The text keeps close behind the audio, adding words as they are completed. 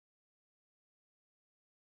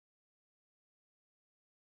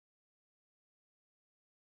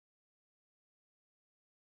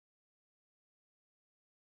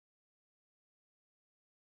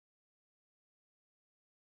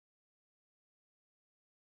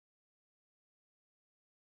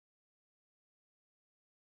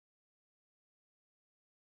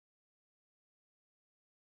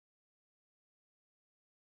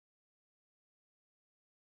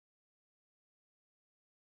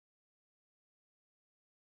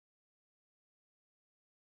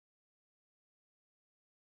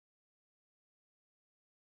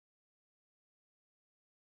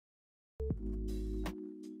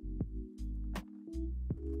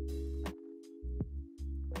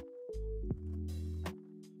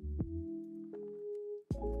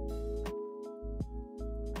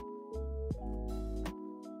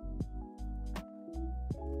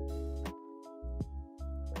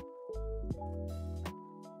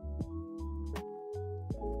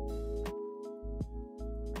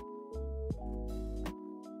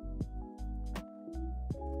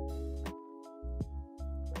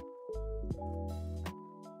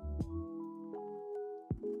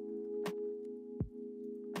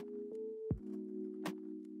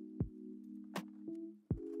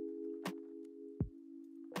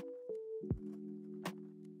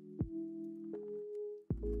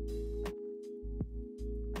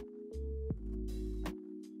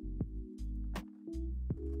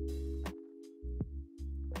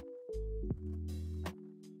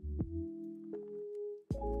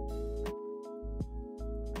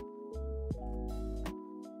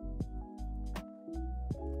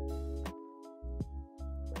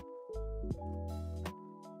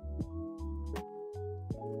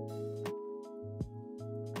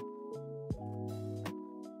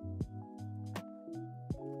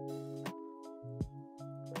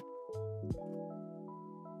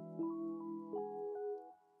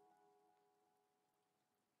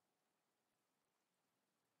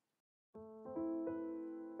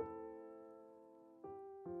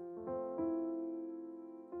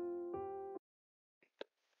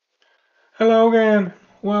Hello again.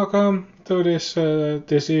 Welcome to this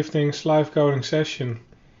evening's live coding session.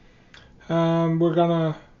 We're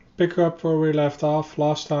gonna pick up where we left off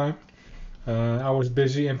last time. I was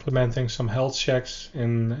busy implementing some health checks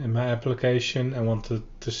in my application and wanted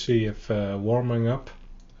to see if warming up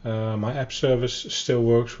my app service still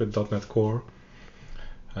works with .NET Core.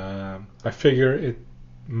 I figure it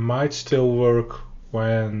might still work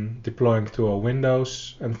when deploying to a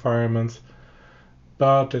Windows environment,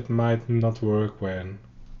 but it might not work when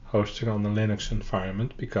hosting on a Linux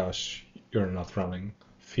environment because you're not running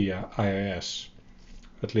via IIS.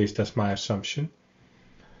 At least that's my assumption.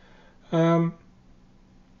 If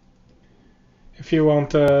you want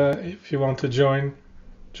to join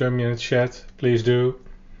me in the chat, please do.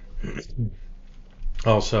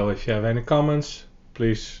 Also, if you have any comments,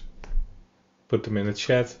 please put them in the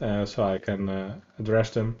chat so I can address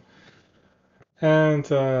them. And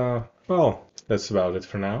well, that's about it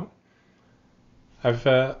for now.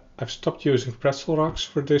 I've stopped using pretzel rocks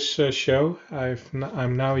for this show.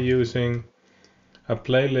 I'm now using a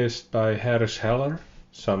playlist by Harris Heller,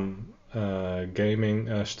 some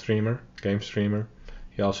game streamer.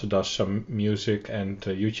 He also does some music and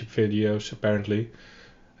YouTube videos apparently,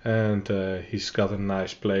 and he's got a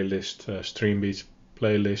nice playlist, Stream Beats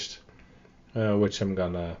playlist, which I'm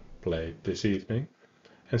gonna play this evening,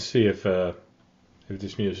 and see if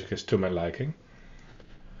this music is to my liking.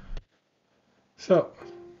 So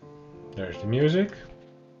there's the music,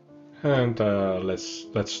 and let's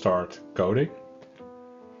start coding.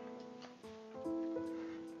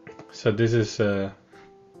 So this is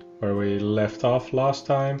where we left off last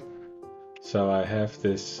time. So I have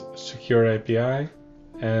this secure API,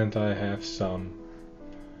 and I have some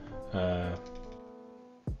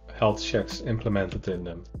health checks implemented in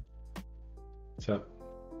them. So,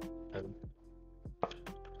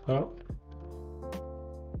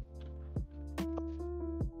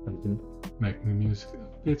 make the music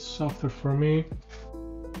a bit softer for me.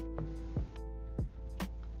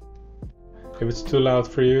 If it's too loud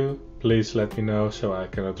for you, please let me know so I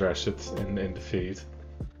can address it in the feed.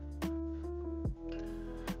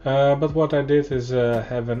 But what I did is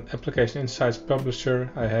have an application insights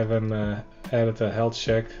publisher. I haven't added a health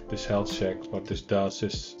check. This health check, what this does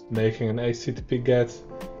is making an HTTP GET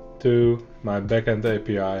to my backend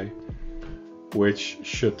API, which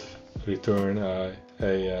should return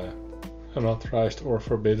unauthorized or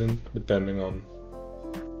forbidden, depending on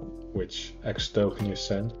which X token you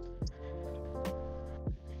send.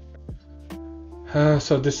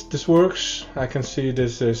 So this works. I can see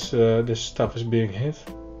this stuff is being hit.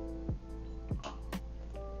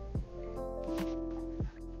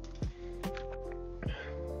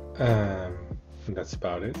 That's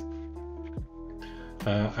about it.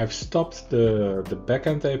 I've stopped the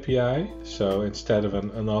backend API, so instead of an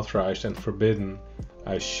unauthorized and forbidden,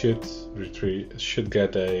 I should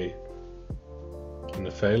get an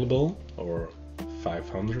available or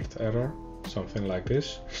 500 error, something like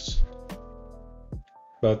this.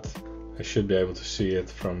 But I should be able to see it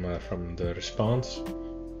from the response.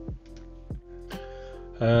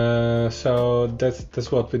 So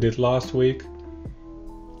that's what we did last week,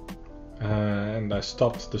 and I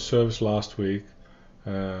stopped the service last week.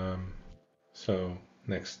 So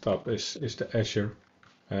next up is the Azure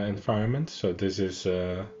environment. So this is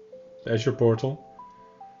the Azure portal,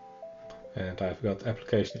 and I've got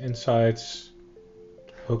application insights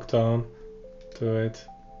hooked on to it.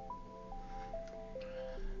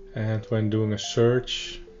 And when doing a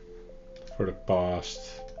search for the past,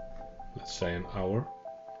 let's say an hour,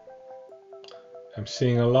 I'm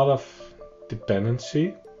seeing a lot of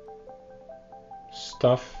dependency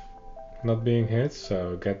stuff not being hit.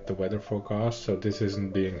 So get the weather forecast, so this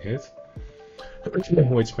isn't being hit,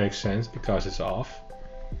 which makes sense because it's off.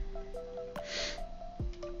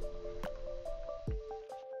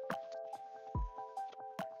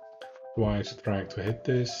 Why is it trying to hit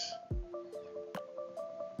this?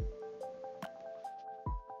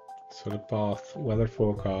 So the path weather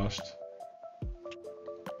forecast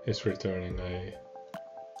is returning a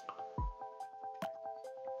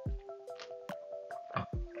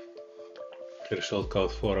result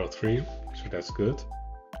code 403, so that's good.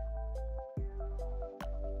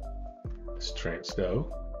 Strange though.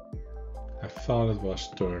 I thought it was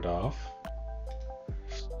turned off.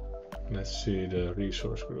 Let's see the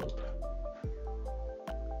resource group.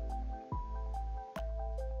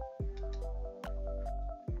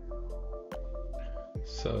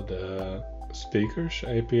 So the speakers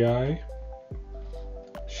API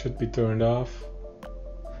should be turned off.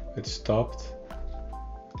 It stopped.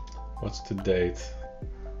 What's the date?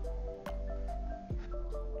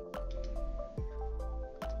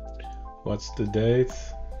 What's the date?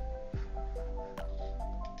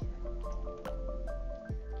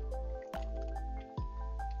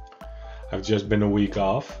 I've just been a week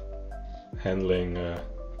off, handling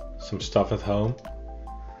some stuff at home.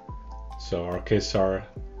 So our kids are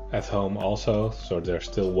at home also, so they're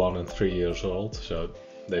still 1 and 3 years old, so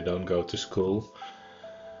they don't go to school.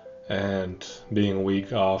 And being a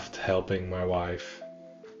week off, helping my wife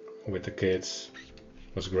with the kids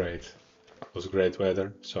was great. It was great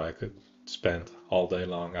weather, so I could spend all day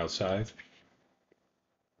long outside.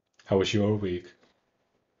 How was your week?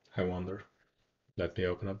 I wonder. Let me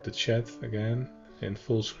open up the chat again in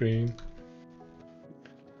full screen.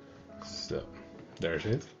 So, there's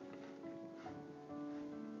it.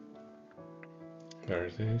 There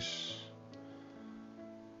it is.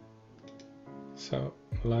 So,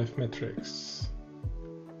 live metrics.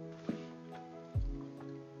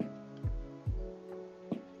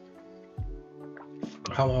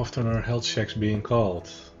 How often are health checks being called?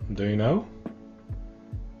 Do you know?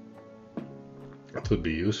 It would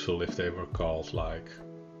be useful if they were called like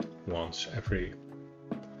once every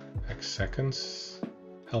X seconds.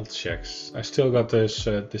 Health checks. I still got this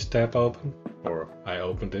tab open, or I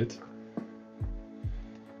opened it.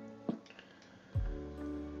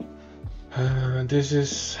 This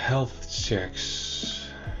is health checks.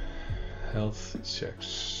 Health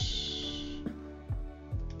checks.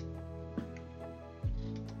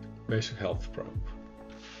 Basic health probe.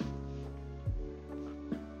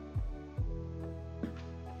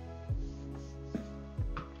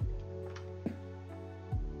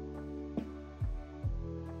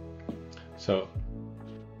 So,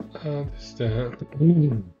 this is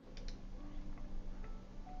the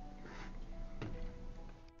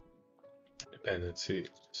dependency.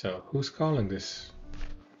 So, who's calling this?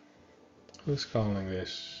 Who's calling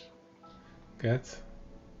this? Get?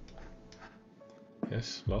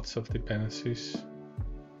 Yes, lots of dependencies.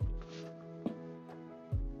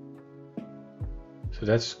 So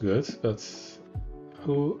that's good, but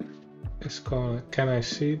who is calling? Can I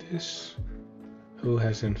see this? Who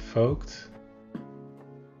has invoked?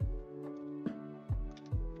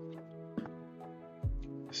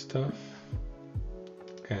 Stuff?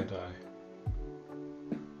 Can't I?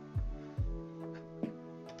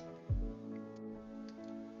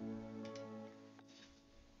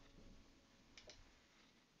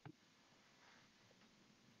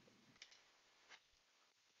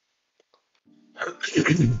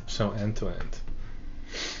 So end to end.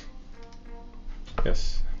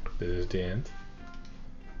 Yes, this is the end.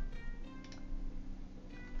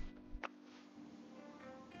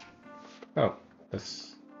 Oh,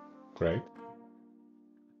 that's great.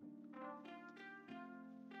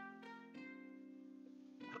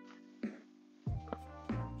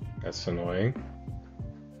 That's annoying.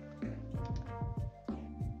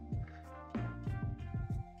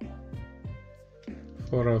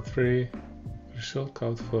 .403, result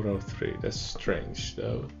code 403. That's strange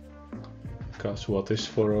though, because what is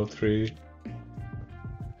 403?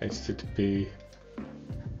 HTTP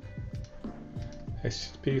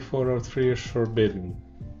 403 is forbidden.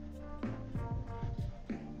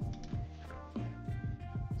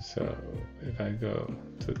 So if I go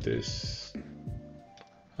to this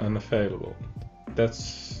unavailable,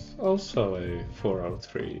 that's also a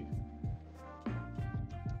 403.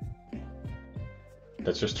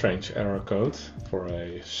 That's a strange error code for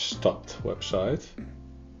a stopped website.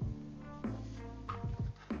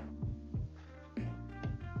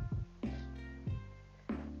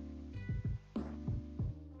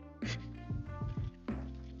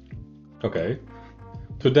 Okay,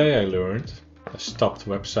 today I learned a stopped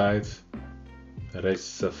website that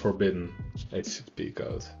is a forbidden HTTP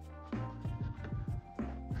code.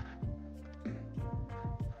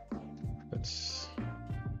 That's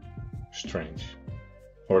strange.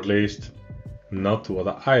 Or at least not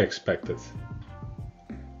what I expected.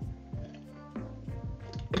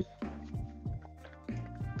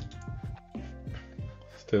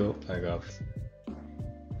 Still, I got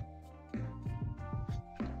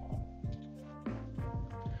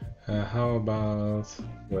how about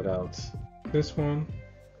without this one?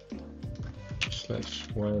 Slash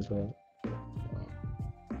weather.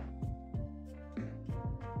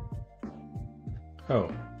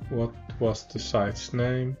 Oh, what was the site's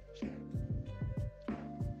name?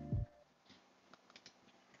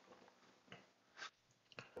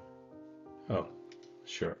 Oh,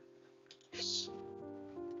 sure.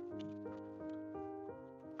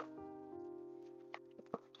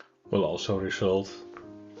 Will also result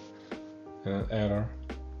in an error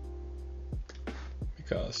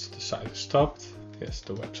because the site is stopped. Yes,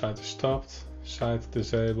 the website is stopped. Site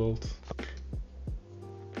disabled.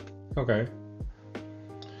 Okay.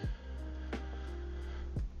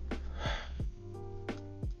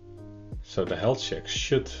 So the health check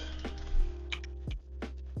should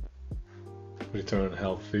return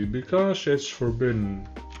healthy because it's forbidden.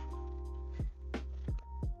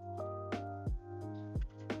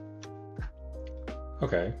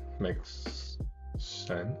 Okay, makes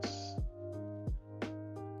sense.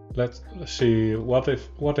 Let's see what if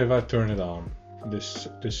I turn it on? This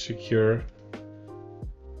secure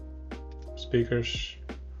speakers.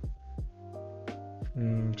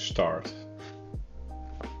 Start.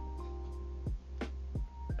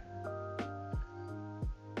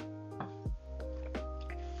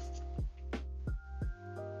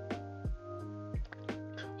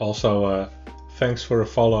 Also, thanks for a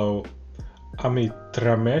follow,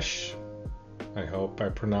 Amitramesh. I hope I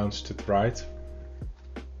pronounced it right.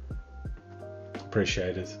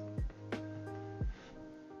 Appreciate it.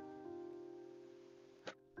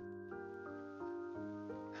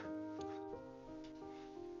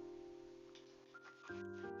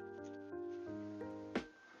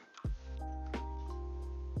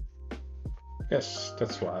 Yes,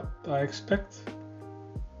 that's what I expect.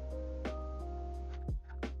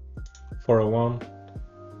 401.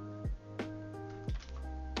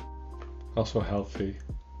 Also healthy.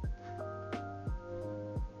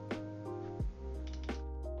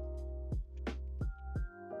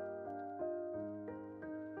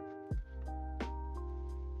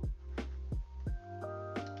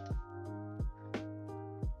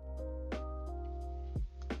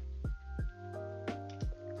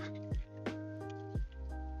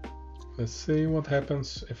 Let's see what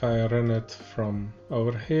happens if I run it from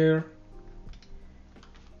over here.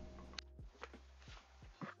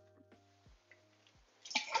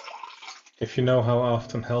 If you know how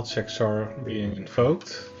often health checks are being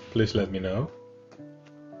invoked, please let me know.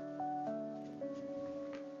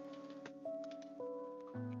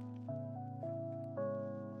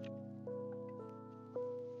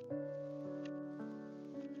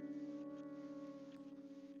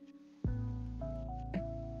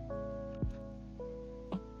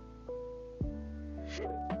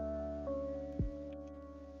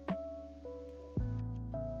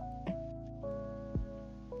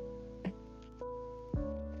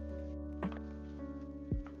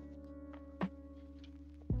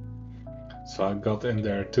 So I got in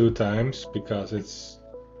there 2 times because it's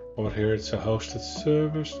over here, it's a hosted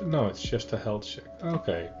service. No, it's just a health check.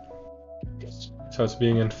 Okay. So it's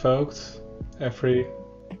being invoked every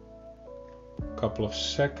couple of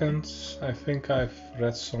seconds. I think I've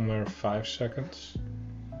read somewhere 5 seconds.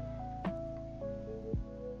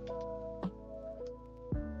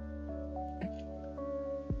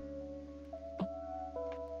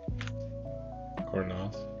 Or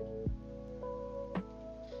not.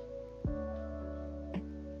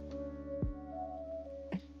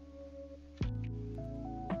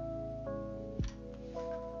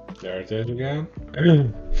 There it is again.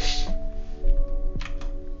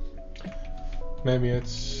 Maybe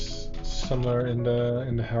it's somewhere in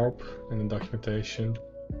the help, in the documentation.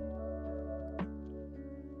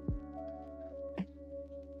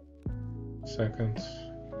 Seconds.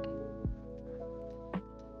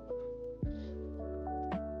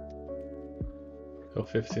 So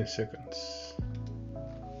 15 seconds.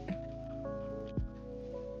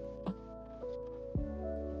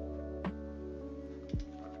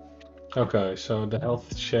 Okay, so the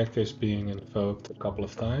health check is being invoked a couple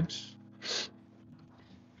of times.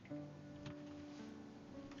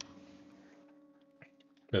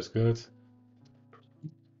 That's good.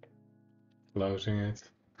 Closing it.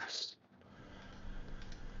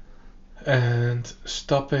 And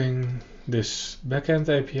stopping this backend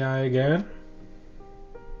API again.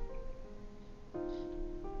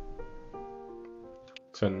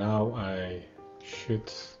 So now I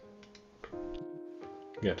should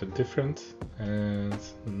get a different and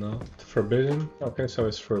not forbidden. Okay, so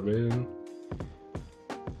it's forbidden.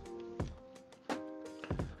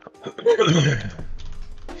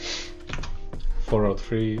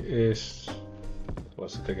 .403 is,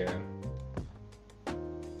 what's it again?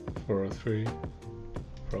 403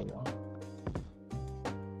 from 1.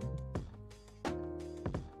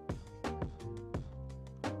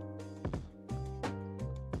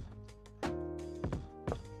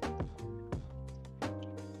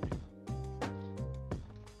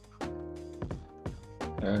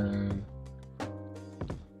 And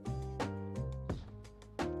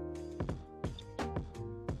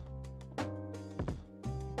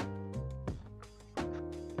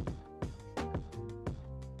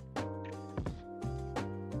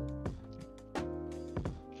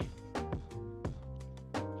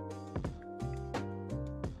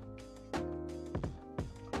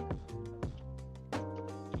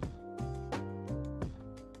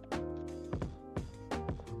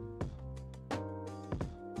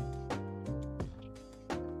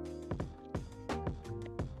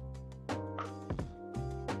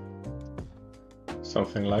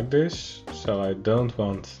something like this. So I don't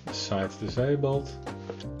want the site disabled.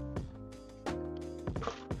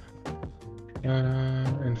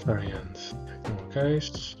 Invariant, ignore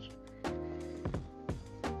case.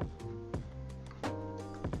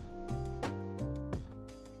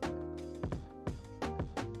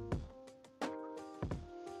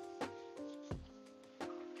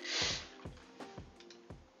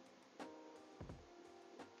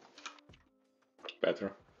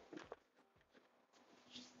 Better.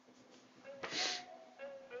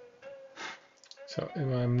 So if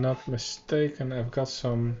I'm not mistaken, I've got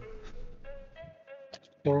some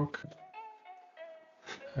torque.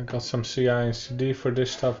 I've got some CI and CD for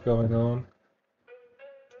this stuff going on.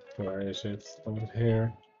 Where is it? Over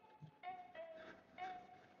here.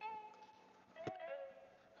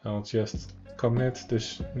 I'll just commit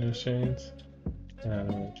this new saint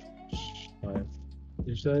and site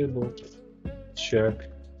disabled. Check.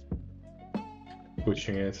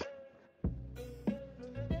 Pushing it.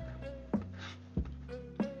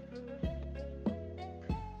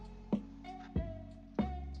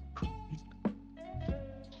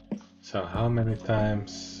 So how many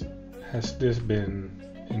times has this been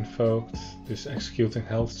invoked, this executing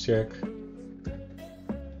health check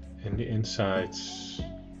in the insights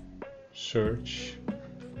search?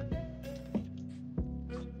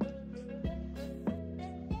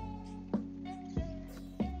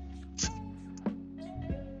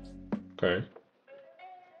 Okay.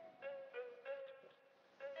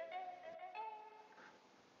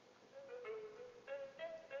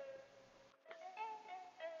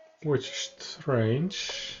 Which is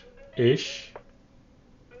strange-ish.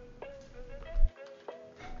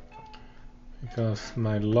 Because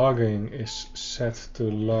my logging is set to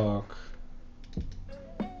log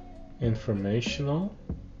informational.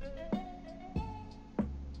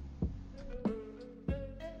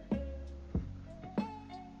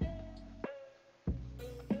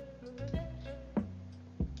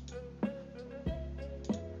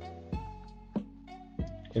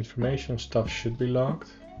 Information stuff should be logged.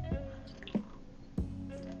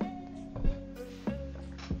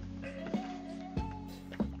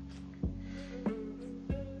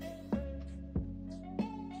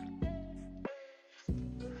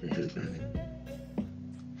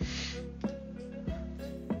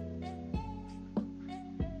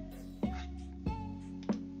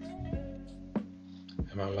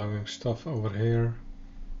 Am I logging stuff over here?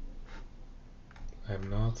 I'm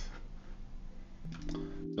not.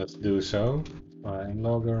 Let's do so. Find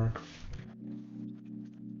logger.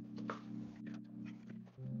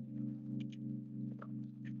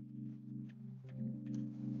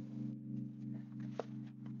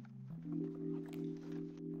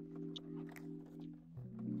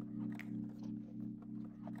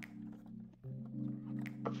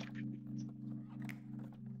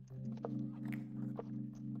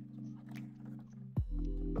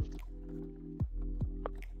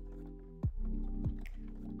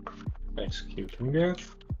 Executing get.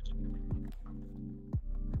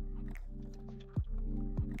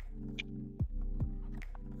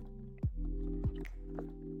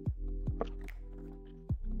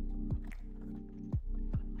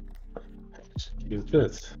 Execute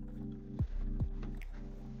it.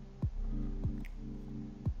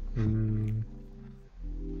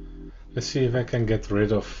 Let's see if I can get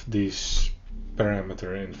rid of these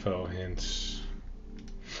parameter info hints.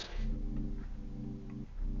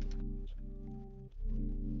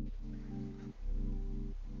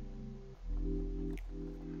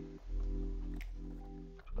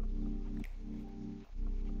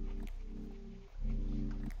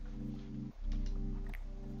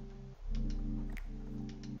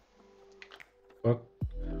 What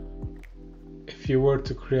if you were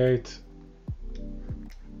to create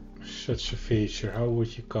such a feature? How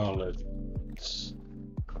would you call it?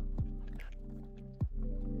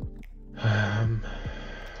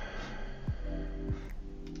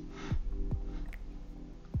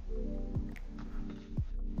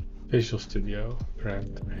 Visual Studio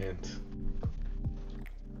parameter hint.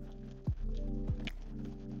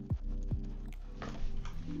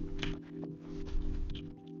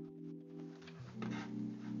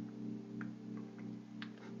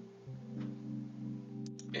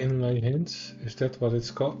 Inlay hints? Is that what it's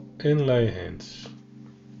called? Inlay hints.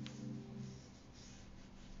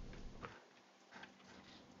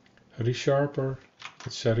 Resharper.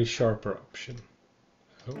 It's a resharper option.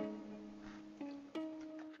 Oh.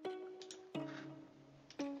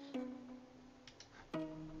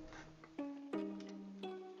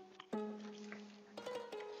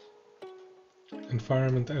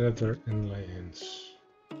 Environment editor inlay hints.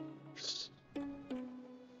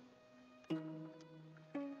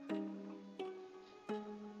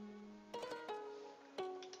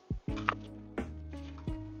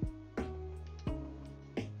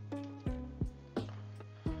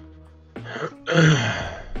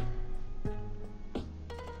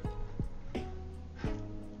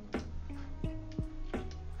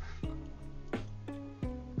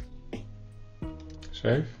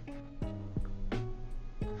 Save.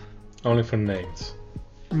 Only for names.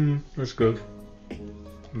 That's good.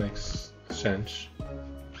 Makes sense.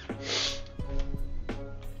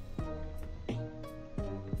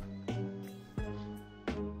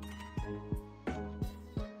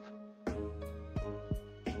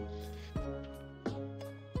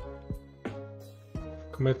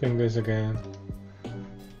 Committing this again.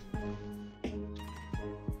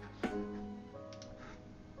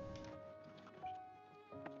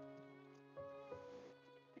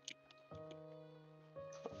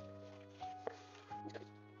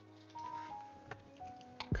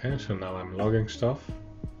 Okay, so now I'm logging stuff.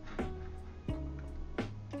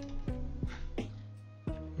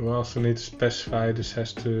 We also need to specify this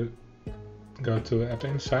has to go to App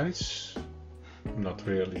Insights. Not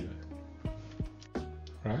really,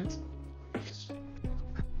 right?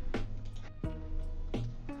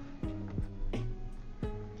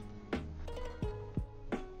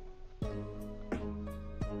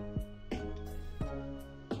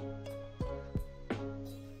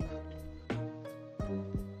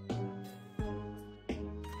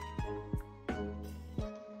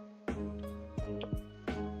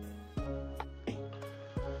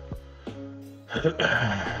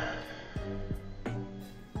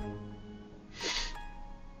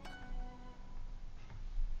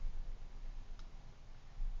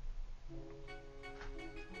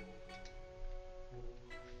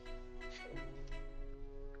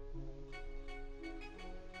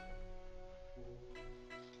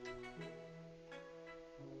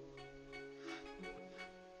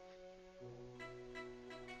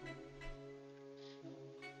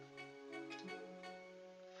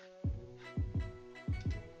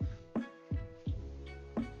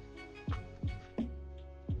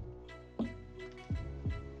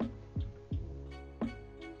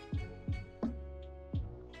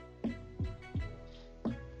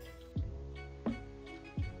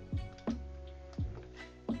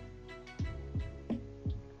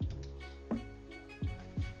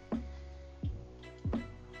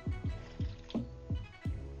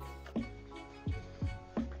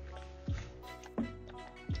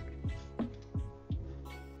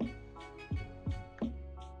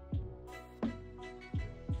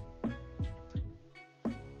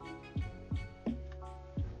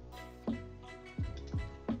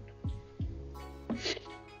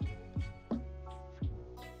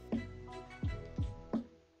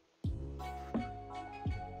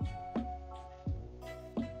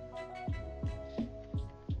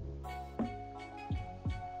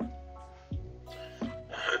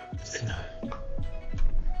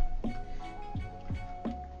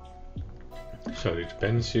 So the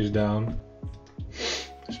dependency is down.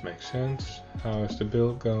 This makes sense. How is the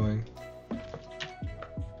build going?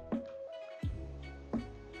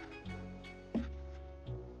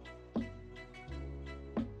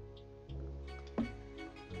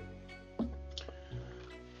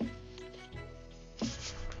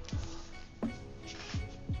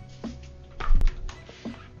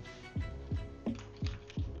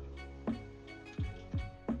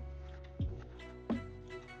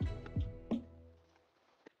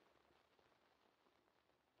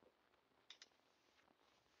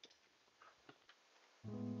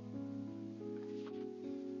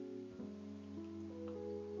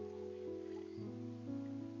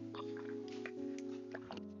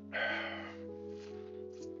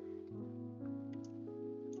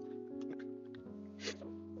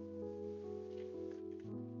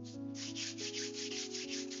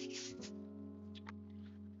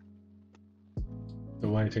 The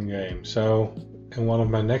waiting game. So in one of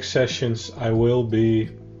my next sessions I will be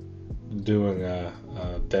doing a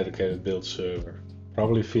dedicated build server,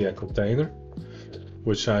 probably via container,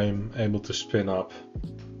 which I'm able to spin up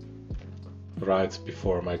right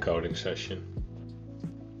before my coding session.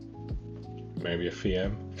 Maybe a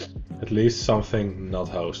VM, at least something not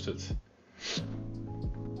hosted.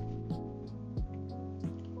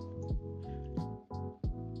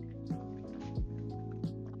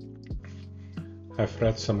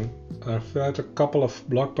 I've read a couple of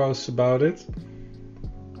blog posts about it,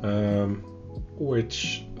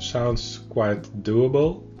 which sounds quite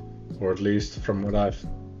doable, or at least from what I've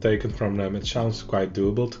taken from them, it sounds quite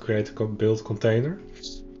doable to create a build container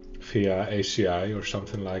via ACI or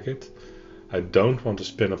something like it. I don't want to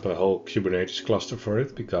spin up a whole Kubernetes cluster for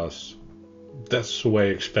it because that's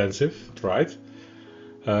way expensive, right?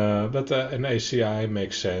 But an ACI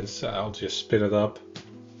makes sense. I'll just spin it up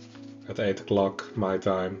at 8 o'clock my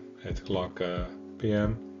time 8 o'clock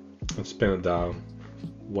p.m. and spin it down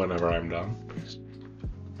whenever I'm done.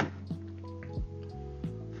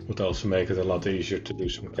 Would also make it a lot easier to do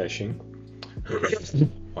some caching.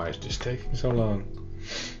 Why is this taking so long?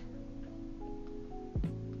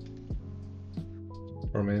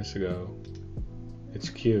 4 minutes ago. It's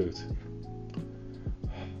cute.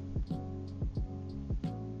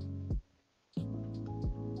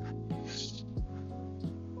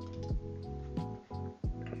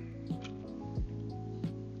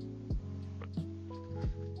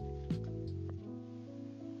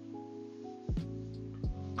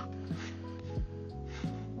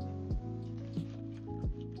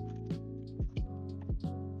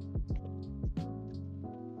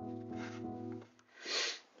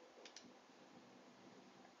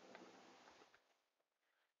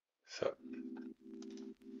 So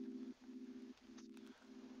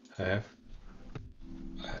I have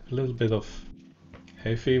a little bit of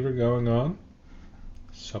hay fever going on,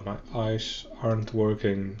 so my eyes aren't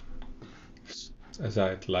working as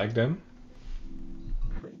I'd like them.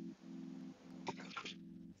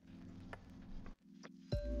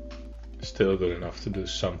 Still good enough to do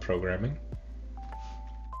some programming.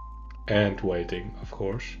 And waiting, of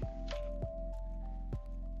course.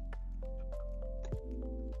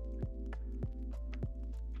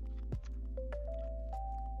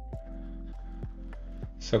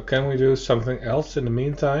 So can we do something else in the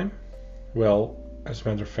meantime? Well, as a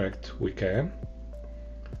matter of fact, we can.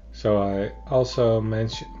 So I also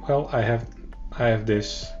mentioned, well, I have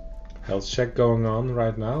this health check going on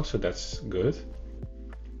right now, so that's good.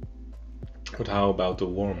 But how about the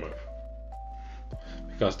warm-up?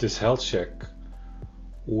 Because this health check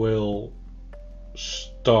will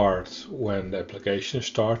start when the application is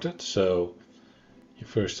started, so you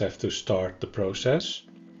first have to start the process.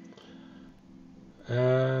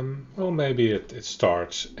 Well, maybe it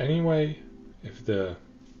starts anyway. If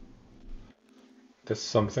that's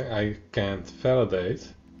something I can't validate.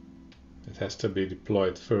 It has to be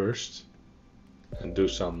deployed first and do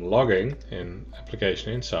some logging in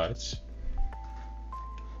application insights.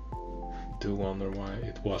 Do wonder why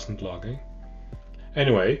it wasn't logging.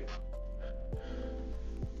 Anyway,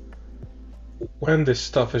 when this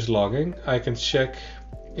stuff is logging, I can check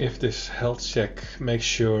if this health check makes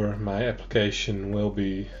sure my application will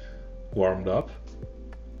be warmed up,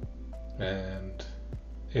 and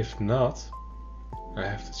if not, I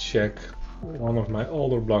have to check one of my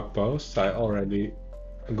older blog posts. I already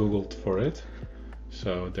googled for it,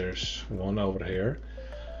 so there's one over here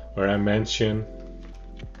where I mention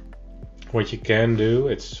what you can do.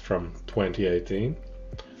 It's from 2018,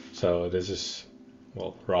 so this is,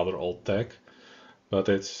 well, rather old tech, but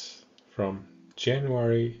it's from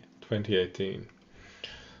January 2018.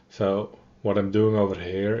 So what I'm doing over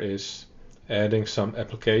here is adding some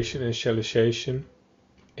application initialization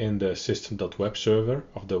in the system.web server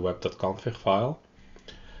of the web.config file,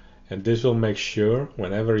 and this will make sure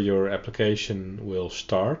whenever your application will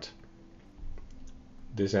start,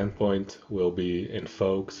 this endpoint will be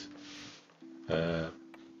invoked.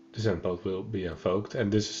 This endpoint will be invoked,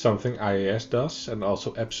 and this is something IIS does and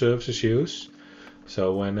also app services use.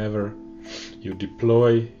 So whenever you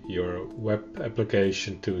deploy your web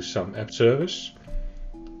application to some app service,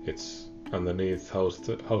 it's underneath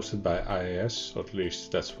hosted by IIS, or at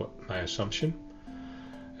least that's what my assumption.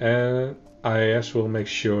 And IIS will make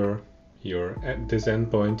sure this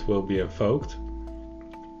endpoint will be invoked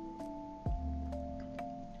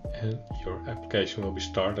and your application will be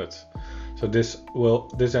started. So this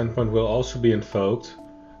endpoint will also be invoked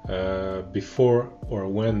before or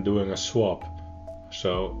when doing a swap.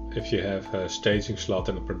 So if you have a staging slot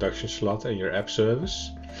and a production slot in your app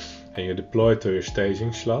service, and you deploy to your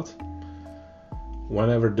staging slot,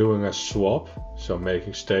 whenever doing a swap, so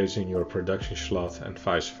making staging your production slot and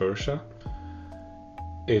vice versa,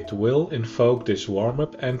 it will invoke this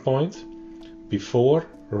warm-up endpoint before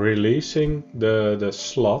releasing the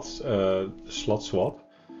slot swap,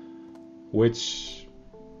 which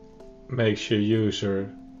makes your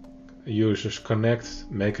users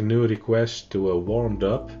make a new request to a warmed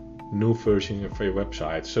up new version of your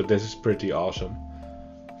website. So this is pretty awesome.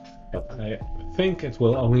 But I think it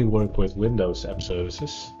will only work with Windows app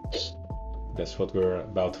services. That's what we're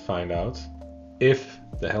about to find out, if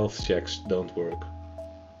the health checks don't work.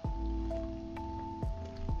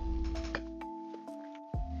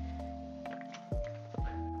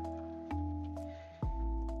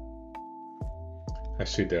 I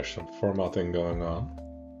see there's some formatting going on.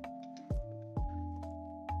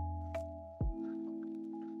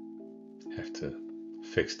 Have to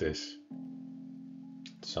fix this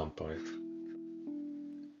at some point.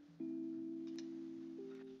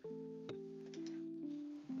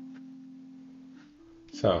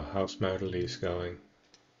 So, how's my release going?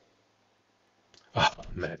 Oh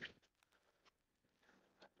man,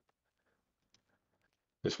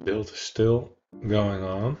 this build is still going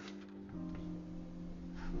on.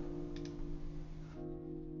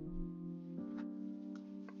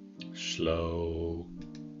 Slow.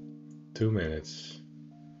 2 minutes.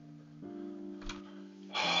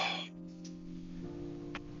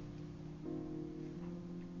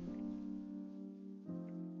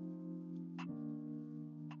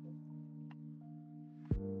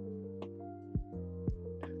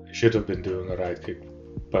 I should have been doing a right click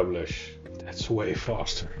publish. That's way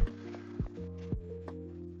faster.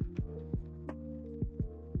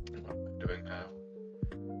 What am I doing now?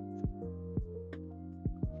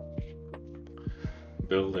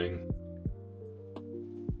 Building.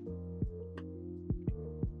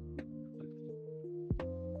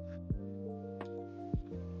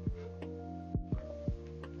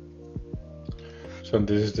 So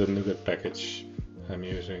this is the NuGet package I'm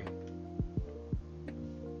using.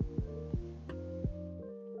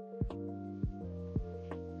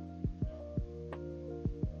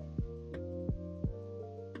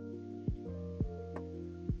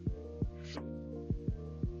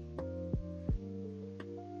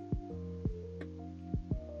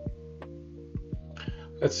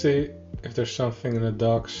 Let's see if there's something in the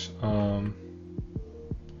docs on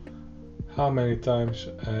how many times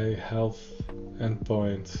a health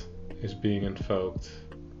endpoint is being invoked.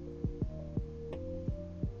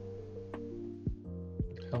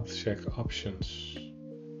 HealthCheck options.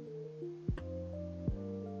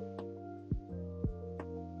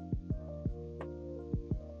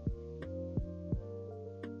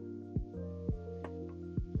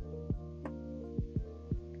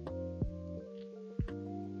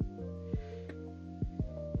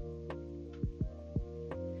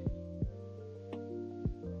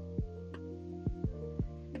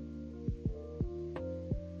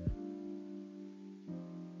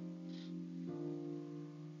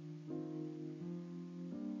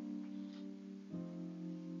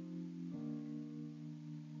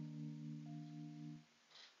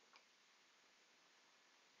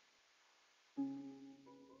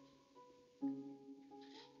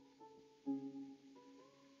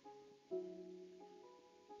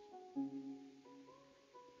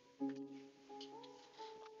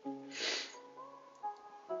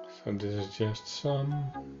 So this is just some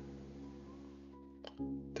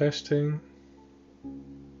testing.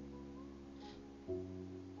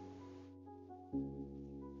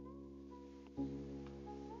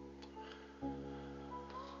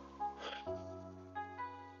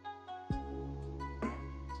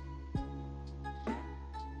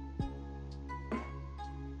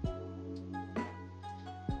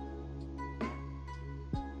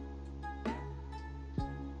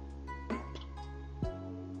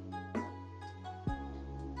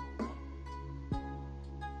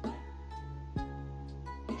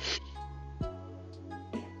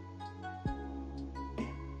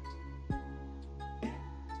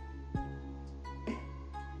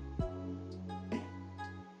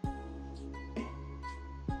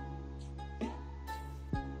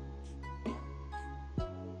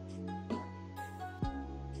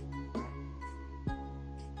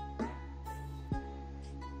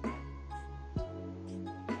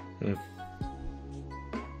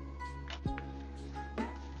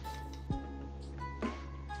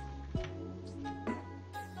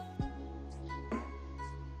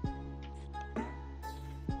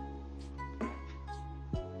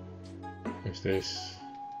 Is this?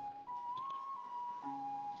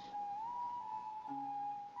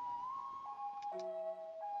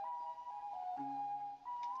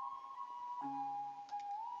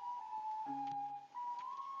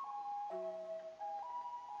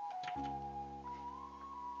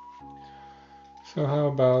 So how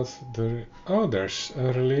about the, oh, there's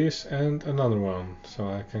a release and another one, so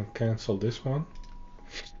I can cancel this one.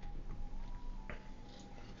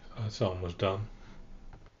 Oh, it's almost done.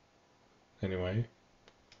 Anyway,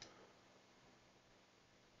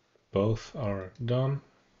 both are done.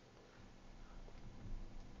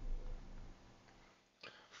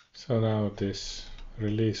 So now this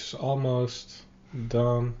release is almost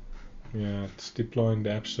done. Yeah, it's deploying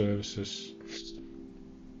the app services.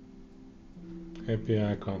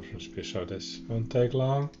 API conference, so this won't take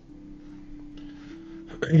long.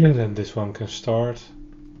 And then this one can start,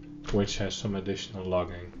 which has some additional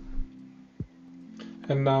logging.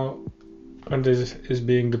 And now when this is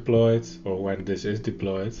being deployed, or when this is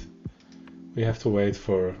deployed, we have to wait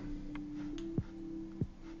for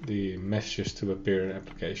the messages to appear in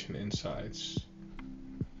application insights.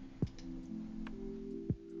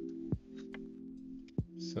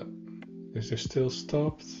 So is this still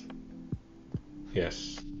stopped?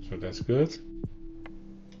 Yes, so that's good.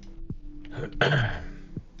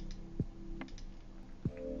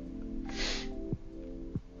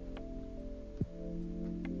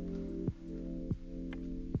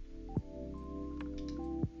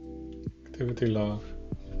 Activity log.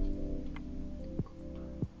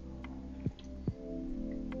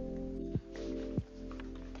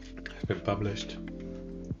 Has been published.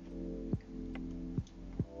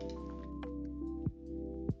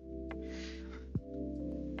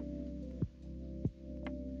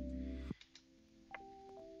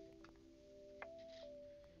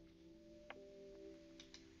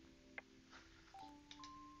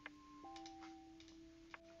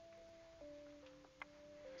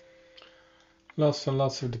 Lots and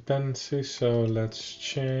lots of dependencies, so let's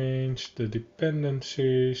change the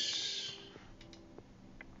dependencies.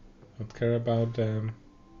 Don't care about them.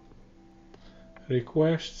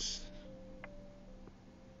 Requests.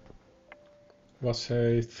 What's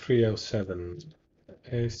a 307?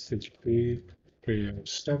 HTTP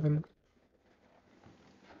 307.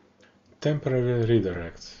 Temporary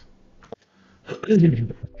redirect. Okay.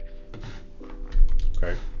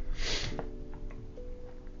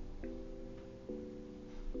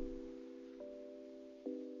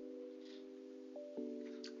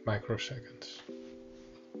 Microseconds.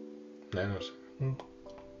 Nanosecond.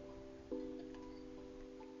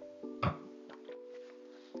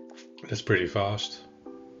 That's pretty fast.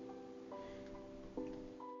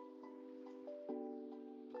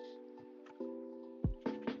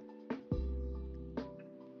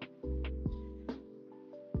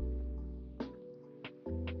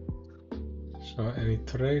 So any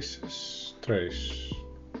traces? Trace.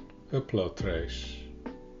 Upload trace.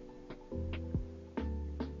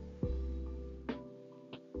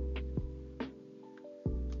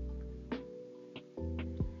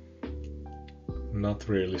 Not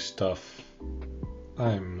really stuff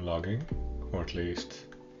I'm logging, or at least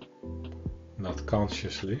not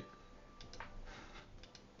consciously.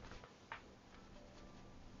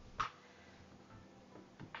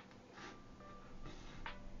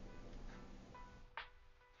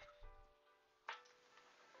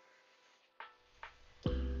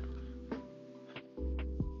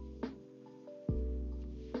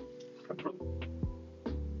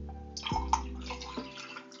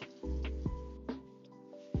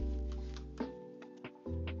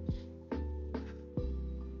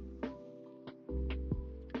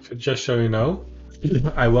 So just so you know,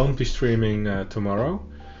 I won't be streaming tomorrow.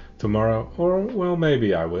 Or well,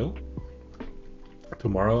 maybe I will.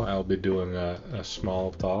 Tomorrow I'll be doing a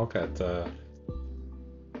small talk at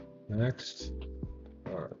next,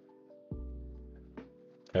 or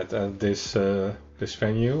at this this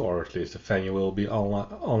venue, or at least the venue will be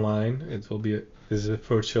online. It will be this is a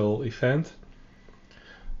virtual event,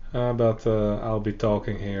 but I'll be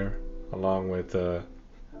talking here along with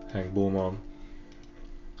Henk Boelman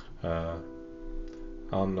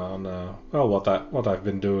on well what I've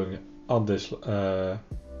been doing on this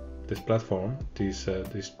this platform these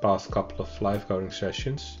past couple of live coding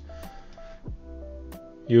sessions,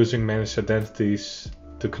 using managed identities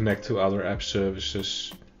to connect to other app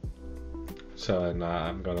services. So and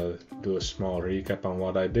I'm gonna do a small recap on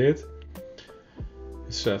what I did.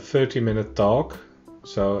 It's a 30-minute talk,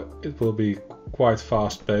 so it will be quite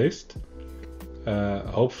fast-paced.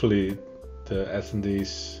 Hopefully the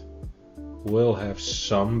attendees will have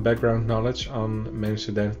some background knowledge on managed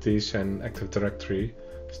identities and Active Directory,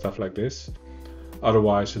 stuff like this.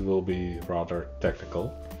 Otherwise it will be rather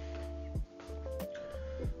technical.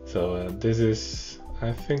 So this is,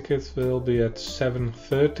 I think it will be at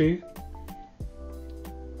 7:30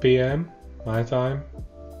 p.m. my time,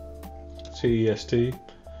 CEST.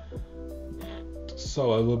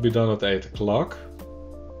 So I will be done at 8 o'clock.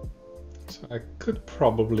 So I could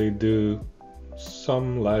probably do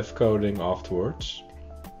some live coding afterwards.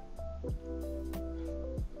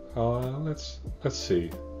 Let's see.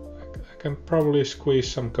 I can probably squeeze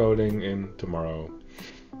some coding in tomorrow.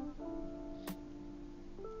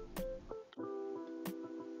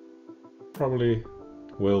 Probably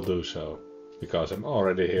will do so because I'm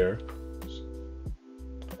already here.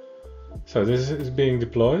 So this is being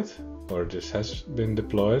deployed, or this has been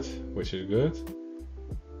deployed, which is good.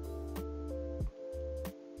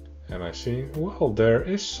 And I see, well, there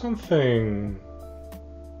is something.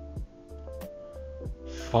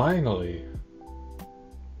 Finally.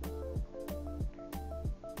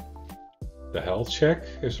 The health check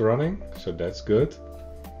is running, so that's good.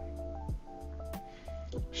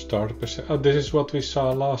 Start percent. Oh, this is what we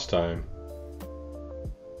saw last time.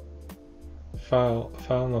 File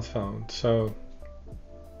not found. So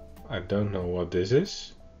I don't know what this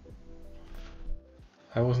is.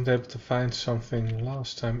 I wasn't able to find something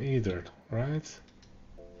last time either, right?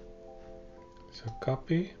 So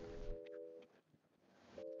copy,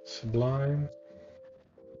 Sublime.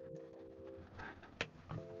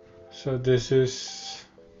 So this is,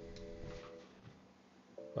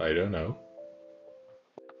 I don't know.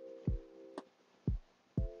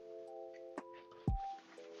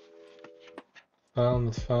 Found,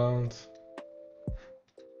 not found.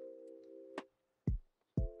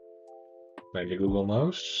 Maybe Google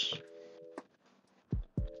knows.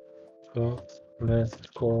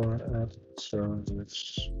 .NET Core App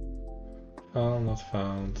Service. Found, not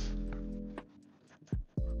found.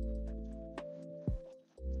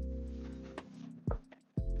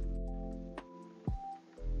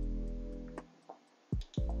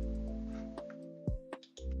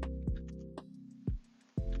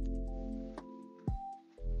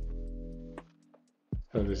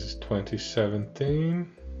 So this is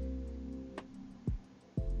 2017.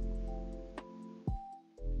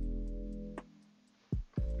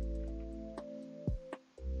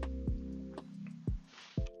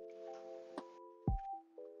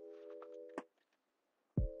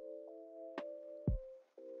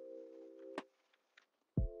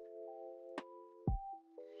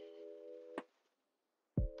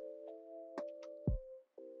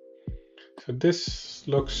 So this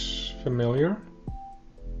looks familiar.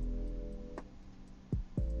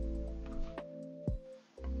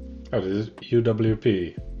 Oh, this is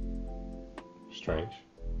UWP. Strange.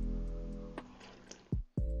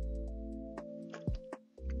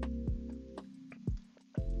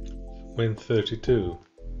 Win32.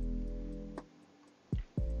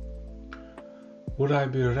 Would I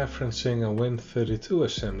be referencing a Win32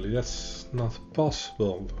 assembly? That's not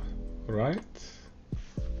possible, right?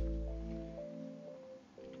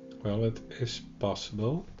 Well, it is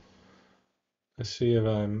possible. Let's see if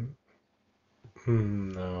I'm...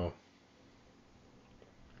 no.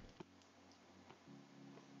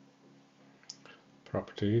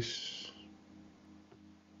 Properties.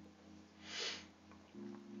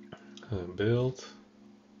 Build.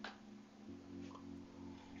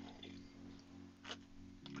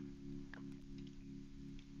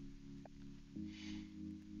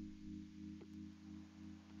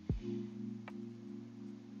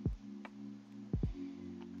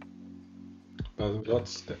 But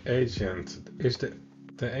what's the agent? Is the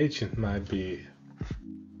agent might be...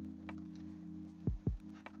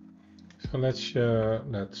 So let's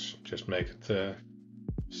just make it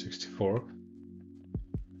 64.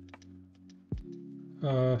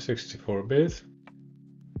 64-bit,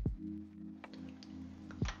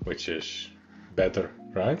 which is better,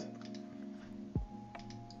 right?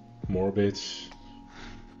 More bits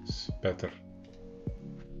is better.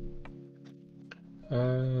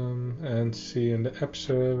 And see in the app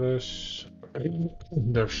service,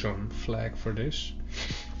 there's some flag for this.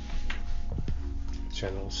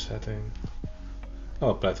 Channel setting.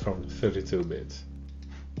 Oh, platform 32-bit.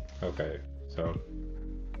 Okay, so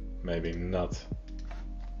maybe not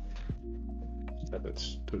set it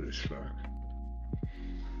to this flag.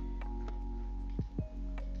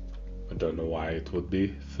 I don't know why it would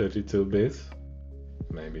be 32-bit.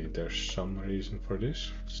 Maybe there's some reason for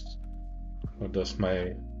this. What does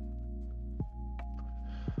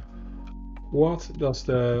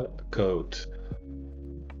the code?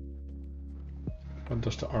 What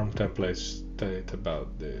does the ARM template state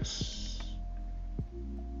about this?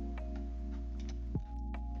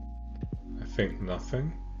 I think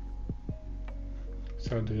nothing.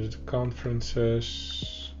 So this is the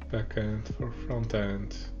conferences, backend for front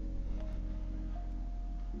end.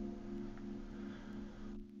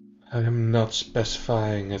 I am not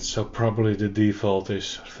specifying it, so probably the default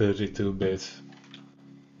is 32-bit.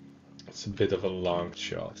 It's a bit of a long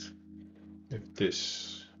shot if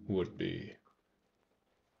this would be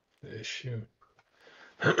the issue.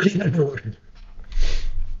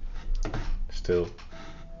 Still,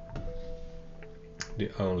 the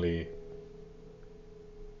only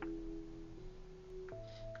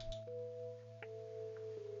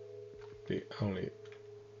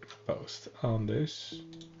post on this.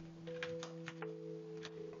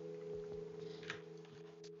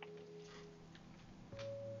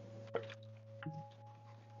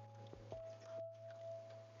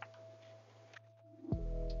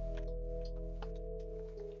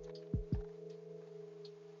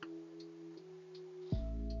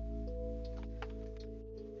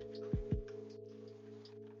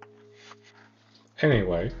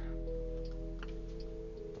 Anyway,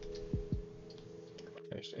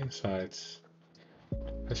 there's insights.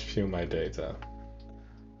 Let's view my data.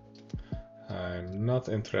 I I'm not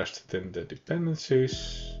interested in the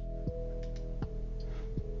dependencies.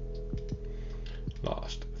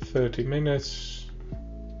 Last 30 minutes.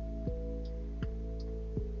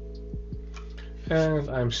 And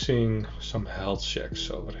I'm seeing some health checks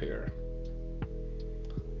over here.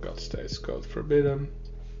 God states code forbidden.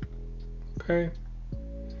 Okay.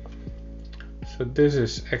 So this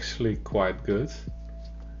is actually quite good.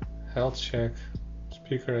 Health check,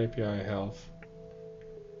 speaker API health.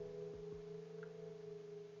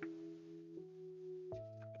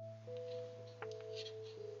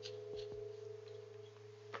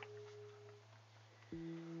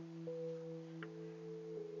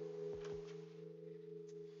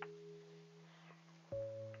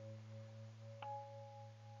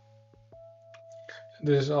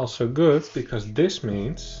 This is also good because this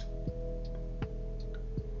means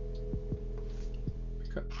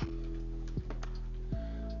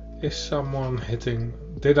is someone hitting,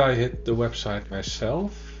 did I hit the website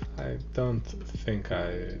myself? I don't think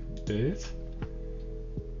I did.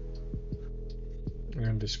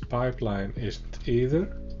 And this pipeline isn't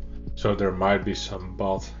either. So there might be some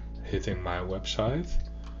bot hitting my website.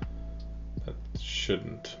 That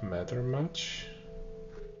shouldn't matter much.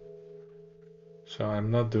 So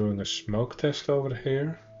I'm not doing a smoke test over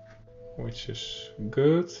here, which is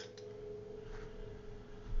good.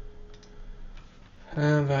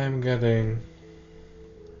 And I'm getting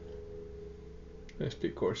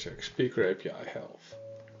speaker check, speaker API health.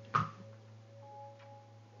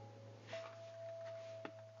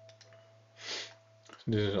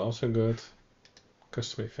 This is also good.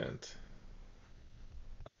 Custom event.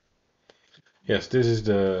 Yes, this is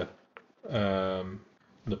the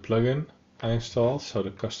plugin I installed, so the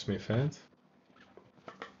custom event.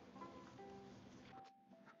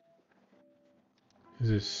 Is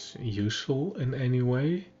this useful in any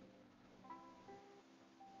way?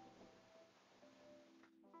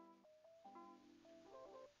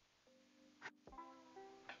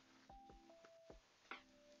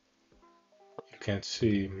 You can't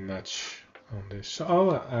see much on this. Oh,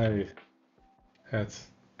 I had,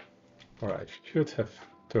 or I should have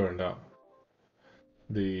turned on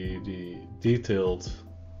the detailed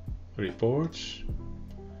reports.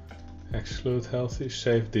 Exclude healthy,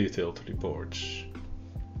 save detailed reports.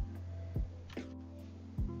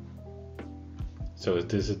 So is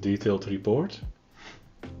this a detailed report?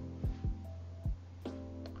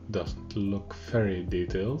 Doesn't look very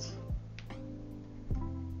detailed.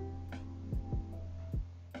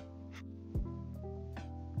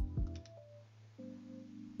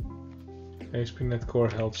 ASP.NET Core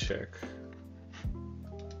Health Check.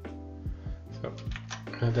 So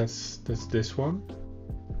that's this one.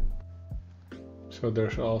 So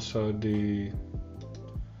there's also the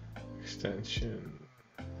extension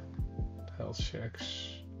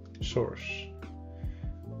HealthChecks source.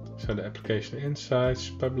 So the application insights,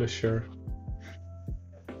 publisher,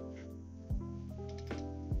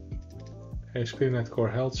 ASP.NET Core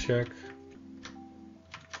Health Check.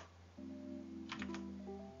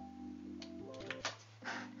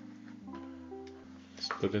 Let's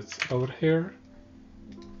put it over here.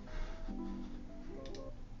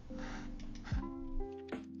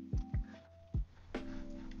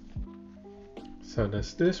 So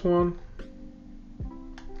that's this one.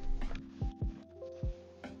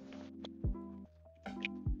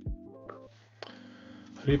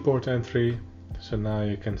 Report entry. So now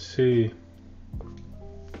you can see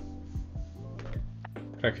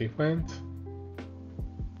track event.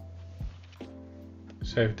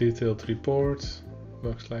 Save detailed report.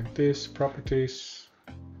 Looks like this. Properties.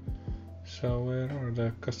 So where are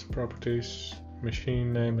the custom properties?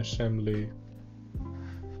 Machine name, assembly.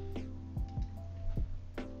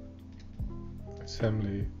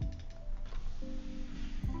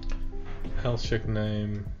 Health check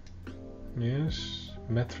name, yes.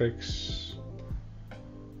 Metrics,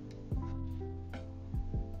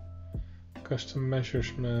 custom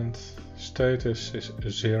measurement, status is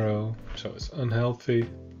 0, so it's unhealthy.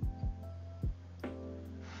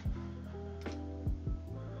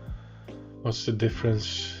 What's the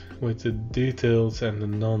difference with the detailed and the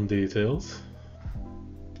non-detailed?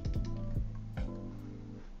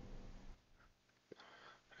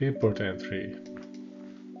 Report entry,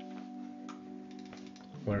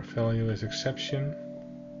 where value is exception.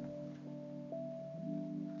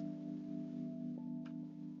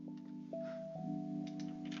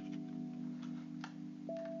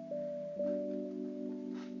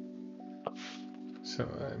 So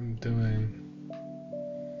I'm doing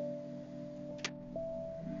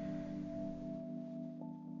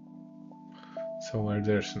so where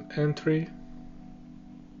there's an entry,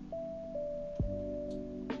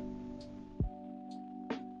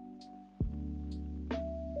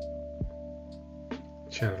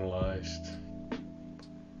 generalized.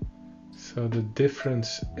 So the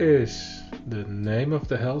difference is the name of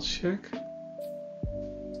the health check.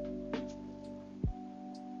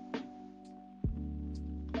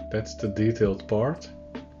 That's the detailed part.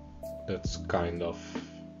 That's kind of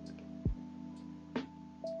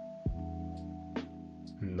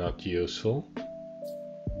not useful.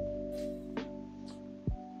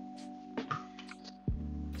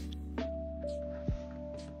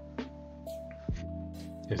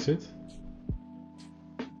 Is it?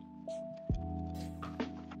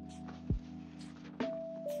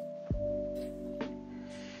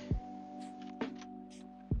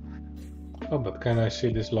 Oh, but can I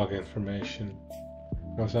see this log information?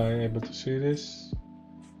 Was I able to see this?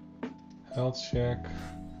 Health check.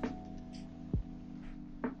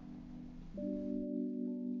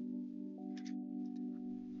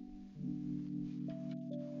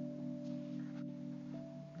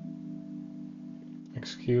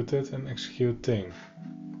 Executed and executing.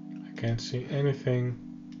 I can't see anything.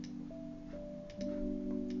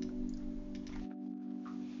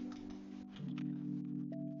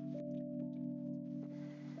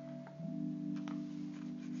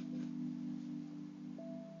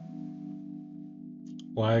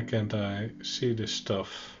 Why can't I see this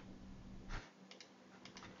stuff?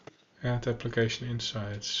 Add application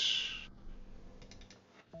insights.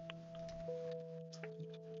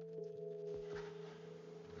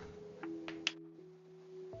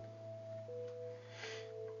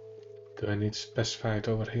 Do I need to specify it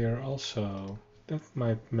over here also? That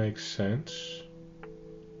might make sense.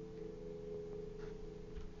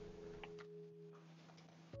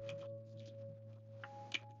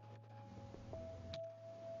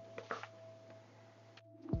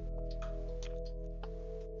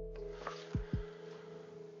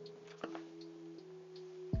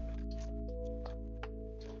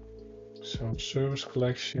 So service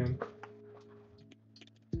collection.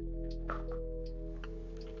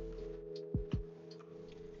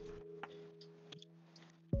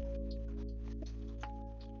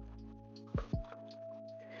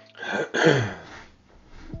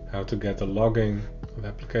 How to get the logging of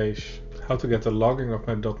application. How to get the logging of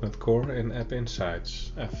my .NET Core in App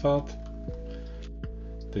Insights. I thought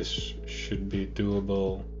this should be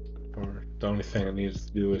doable, or the only thing I needed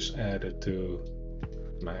to do is add it to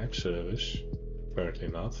my app service. Apparently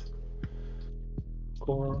not.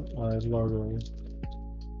 Core logger.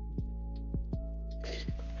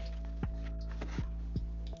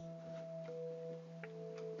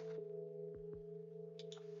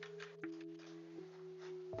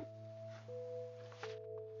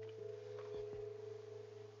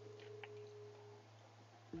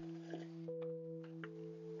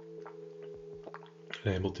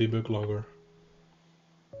 Enable debug logger.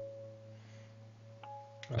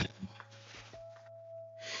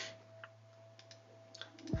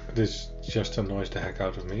 This just annoys the heck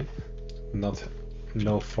out of me.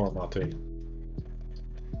 No formatting.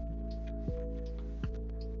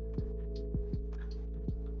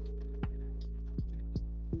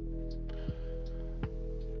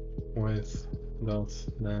 With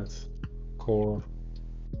 .NET Core.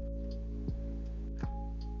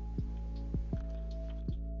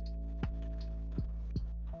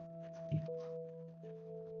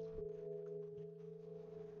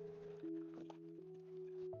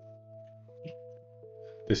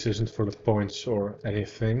 This isn't for the points or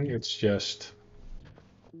anything, it's just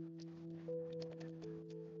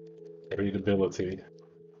readability.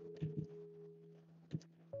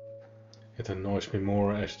 It annoys me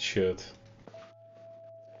more as it should.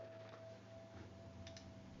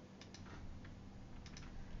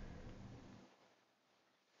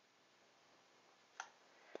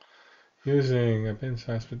 Using App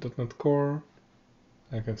Insights with .NET Core,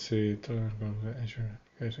 I can see the Azure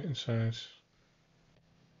Application Insights.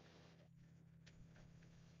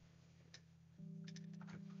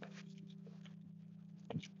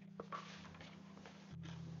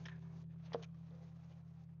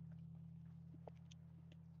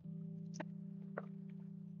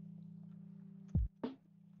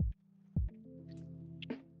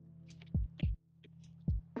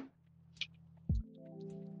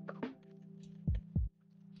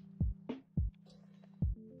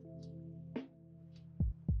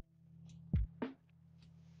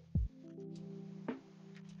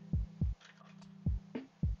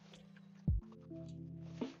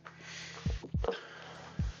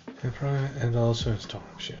 And also install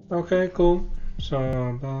shit. Okay, cool.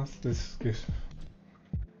 So, but this is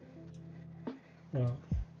well.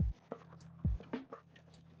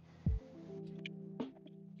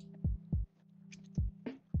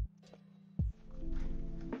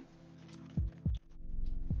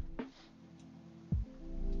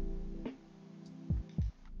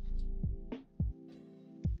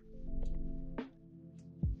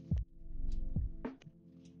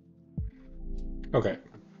 Okay,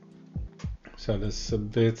 so that's a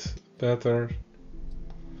bit better.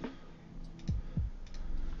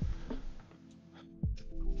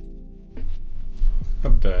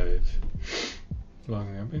 Update.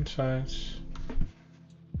 Logging up insights.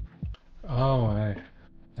 Oh, I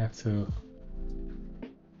have to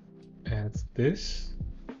add this.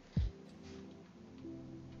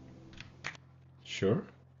 Sure.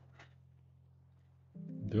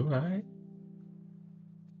 Do I?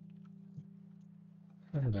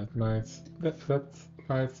 That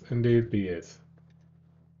might indeed be it.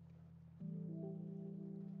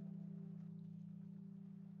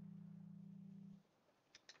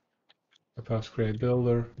 A post create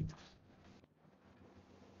builder.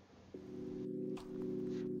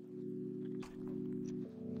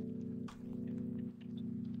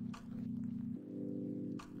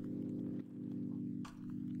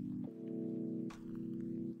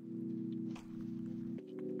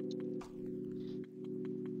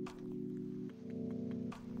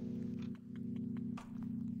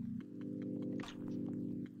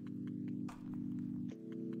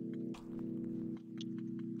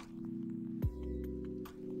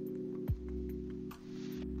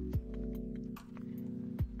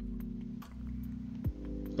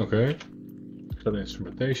 Okay. Got the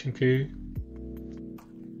instrumentation key.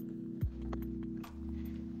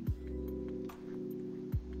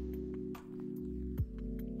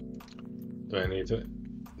 Do I need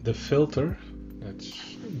the filter?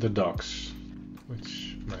 That's the docs,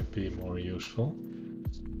 which might be more useful.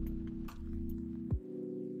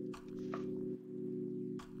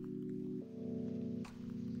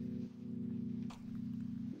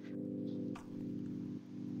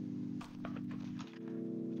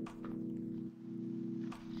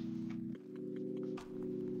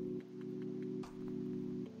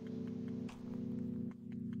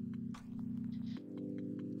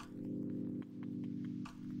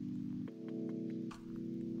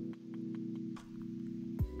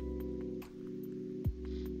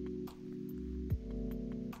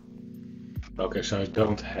 Okay, so I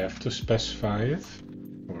don't have to specify it,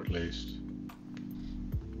 or at least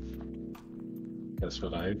that's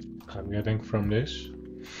what I'm getting from this.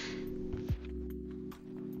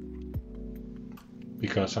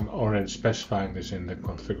 Because I'm already specifying this in the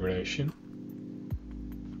configuration.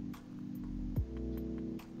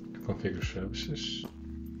 Configure services.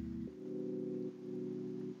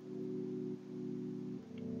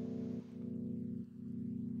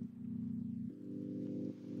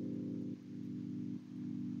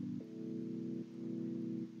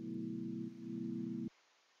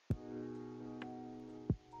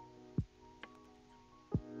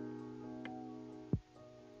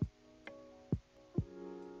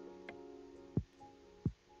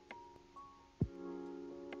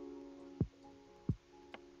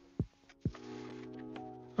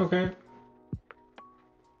 Okay.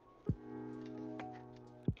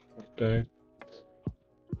 Update.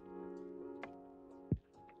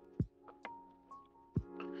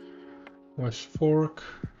 West Fork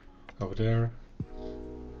over there.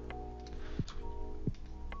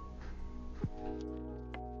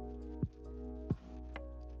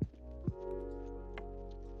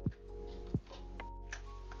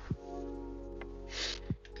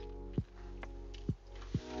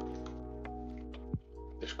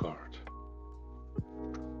 Discard.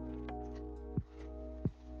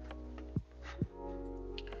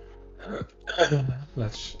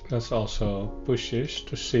 Let's also push this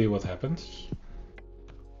to see what happens.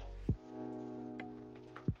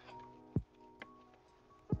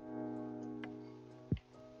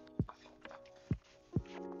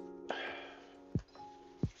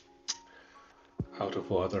 Out of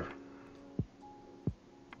water.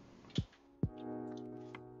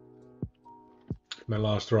 My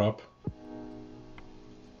last drop.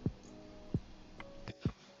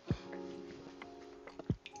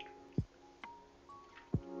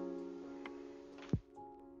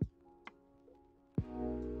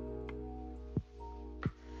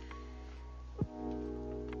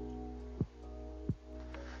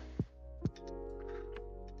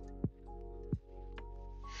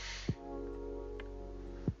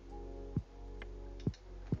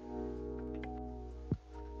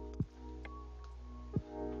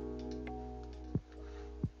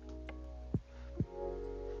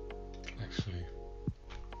 Actually.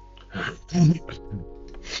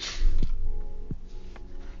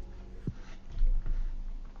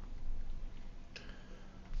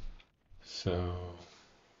 So,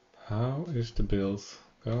 how is the build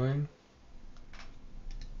going?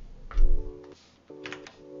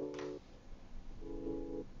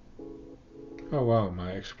 Oh wow,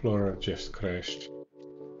 my Explorer just crashed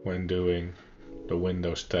when doing the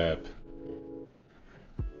Windows tab.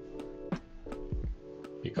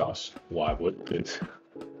 Because why would it?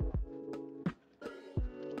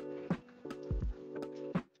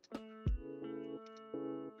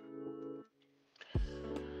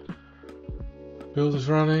 Build is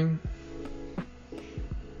running.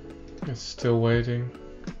 It's still waiting.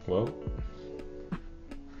 Whoa.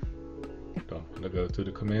 Don't want to go to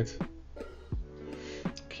the commit.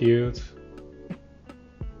 Cute.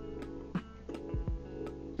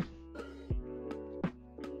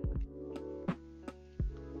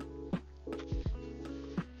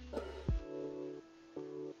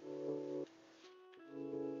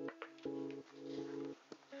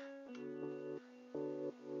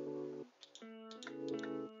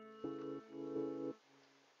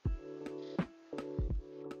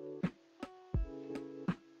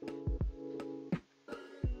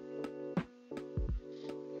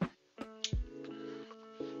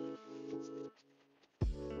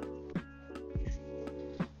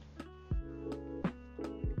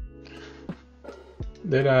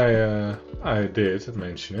 Did I did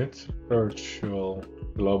mention it, Virtual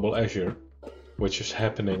Global Azure, which is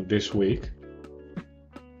happening this week.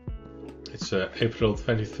 It's April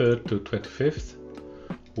 23rd to 25th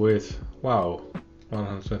with, wow,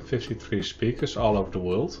 153 speakers all over the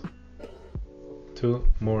world,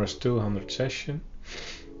 more as 200 sessions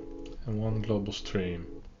and one global stream.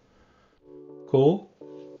 Cool.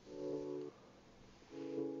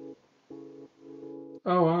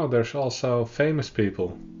 Oh wow, there's also famous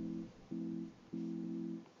people.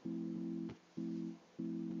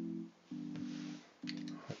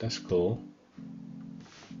 That's cool.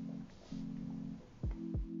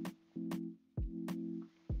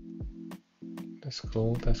 That's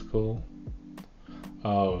cool, that's cool.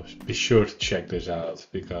 Oh, be sure to check this out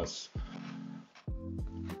because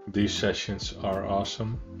these sessions are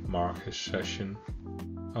awesome. Mark his session.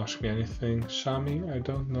 Ask me anything. Sami, I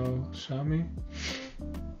don't know. Sami?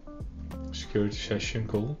 Security session,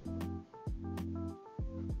 cool.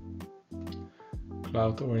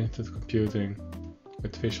 Cloud-oriented computing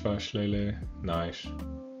with Vishwas Lele, nice.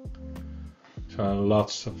 So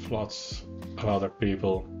lots of other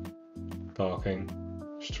people talking,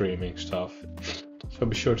 streaming stuff. So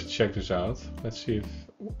be sure to check this out. Let's see if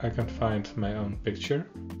I can find my own picture.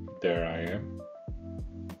 There I am.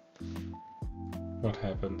 What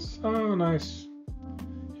happens? Oh, nice.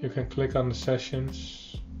 You can click on the sessions.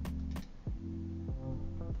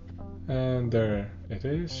 And there it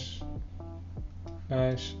is.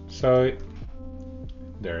 Nice. So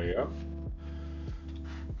there you go.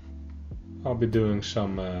 I'll be doing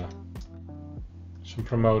some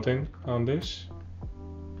promoting on this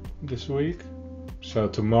week. So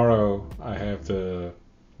tomorrow I have the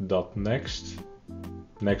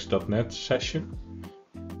next.net session,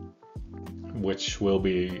 which will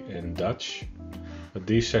be in Dutch, but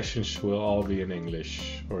these sessions will all be in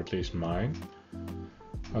English, or at least mine.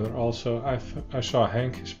 I saw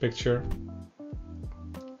Hank, his picture.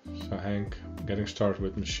 So Hank getting started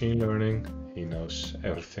with machine learning. He knows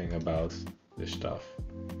everything about this stuff.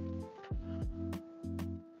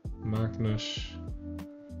 Magnus,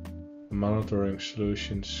 monitoring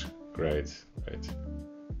solutions, great.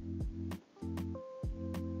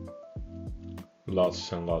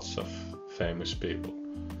 Lots and lots of famous people.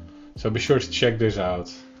 So be sure to check this out.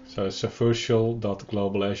 So it's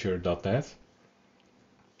virtual.globalazure.net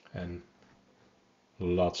and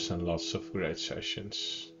lots and lots of great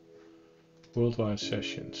sessions. Worldwide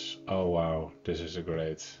sessions. Oh wow, this is a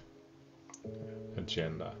great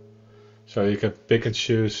agenda. So you can pick and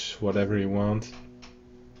choose whatever you want.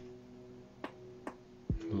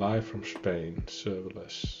 Live from Spain,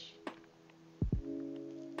 serverless.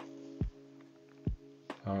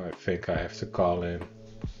 Oh, I think I have to call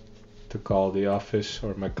the office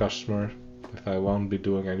or my customer if I won't be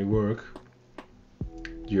doing any work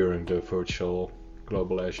during the virtual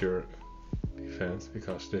Global Azure event,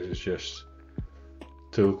 because this is just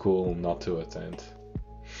too cool not to attend.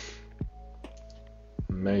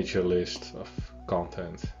 Major list of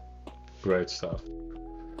content, great stuff,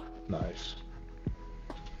 nice.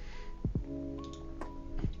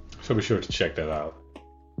 So be sure to check that out.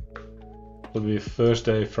 It'll be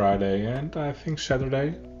Thursday, Friday, and I think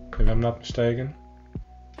Saturday, if I'm not mistaken.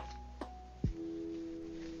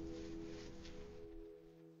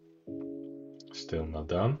 Still not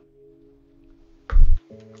done.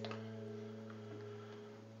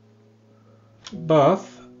 But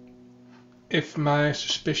if my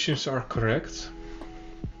suspicions are correct,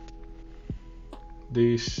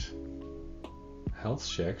 these health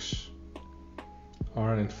checks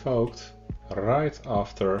are invoked right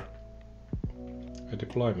after a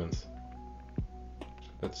deployment.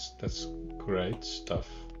 That's great stuff.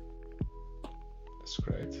 That's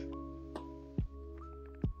great.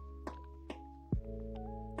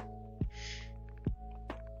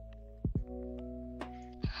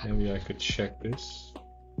 Maybe I could check this.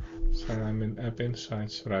 So I'm in App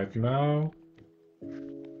Insights right now.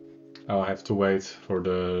 I'll have to wait for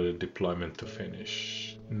the deployment to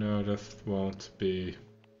finish. No, that won't be.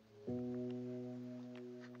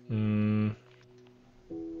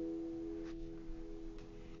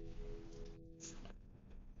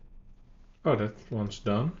 Oh, that one's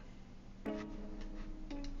done.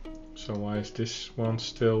 So why is this one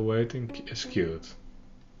still waiting? Is queued.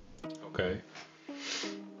 Okay.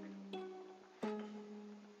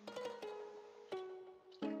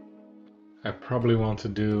 I probably want to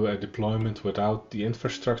do a deployment without the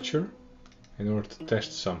infrastructure in order to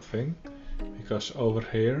test something, because over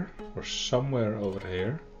here, or somewhere over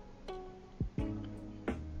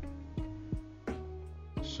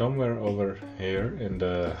here, in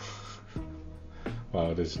the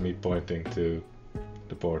wow, this is me pointing to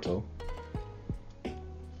the portal.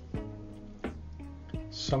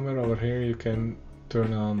 Somewhere over here you can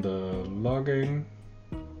turn on the logging,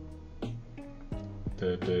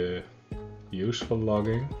 the useful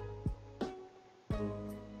logging.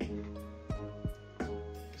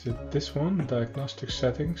 Is it this one? Diagnostic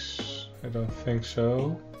settings? I don't think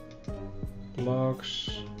so. Logs,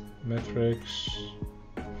 metrics.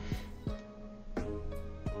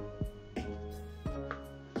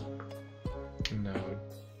 No,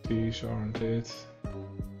 these aren't it.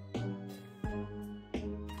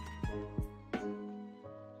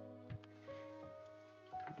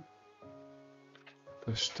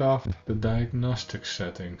 The stuff, the diagnostic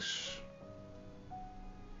settings.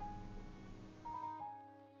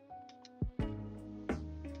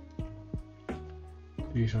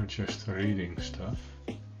 These are just reading stuff.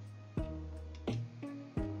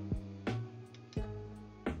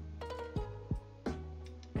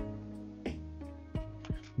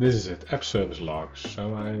 This is it, app service logs.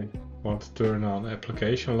 So I want to turn on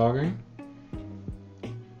application logging.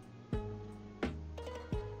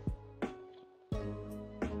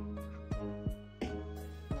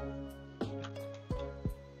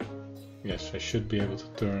 Yes, I should be able to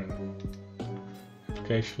turn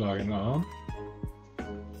application logging on.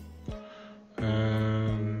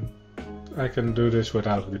 I can do this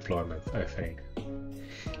without deployment, I think.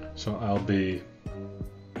 So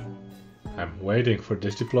I'm waiting for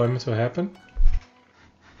this deployment to happen.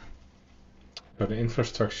 So the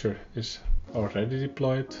infrastructure is already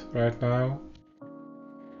deployed right now.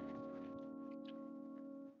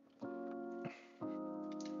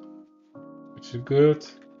 Which is good.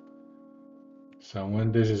 So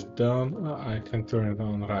when this is done, I can turn it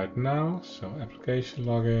on right now. So application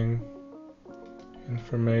logging,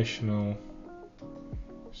 informational,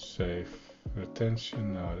 save,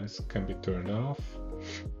 retention. No, this can be turned off.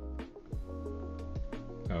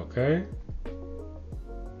 Okay.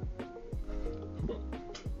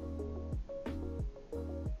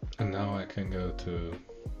 And now I can go to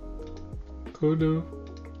Kudu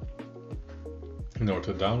in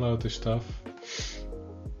order to download this stuff.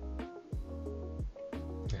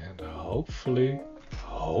 And hopefully,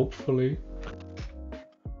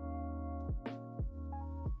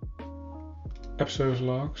 app service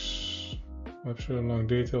logs, web server log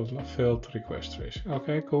details, failed request trace.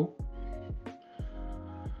 Okay, cool.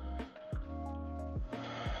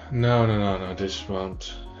 No, this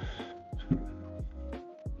won't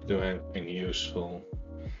do anything useful.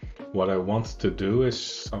 What I want to do is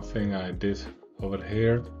something I did over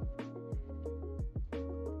here.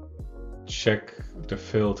 Check the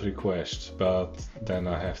failed requests, but then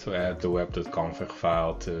I have to add the web.config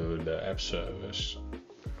file to the app service.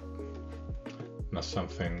 Not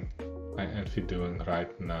something I envy doing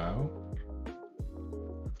right now.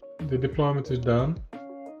 The deployment is done.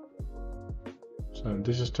 So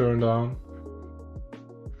this is turned on.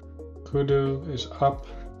 Kudu is up.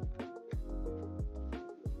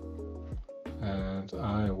 And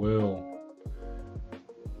I will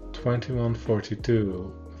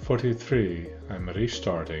 21:42:43. I'm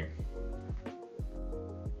restarting.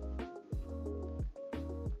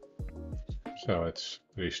 So it's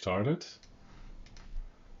restarted.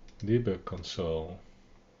 Debug console.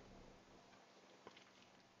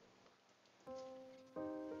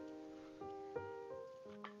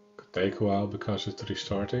 Could take a while because it's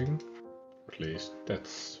restarting. At least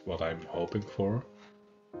that's what I'm hoping for.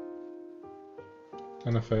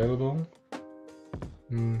 Unavailable.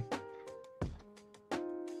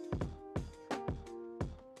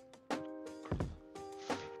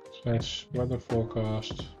 Slash weather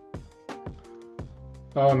forecast.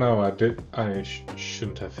 Oh no, I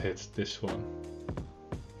shouldn't have hit this one.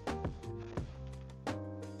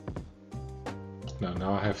 No,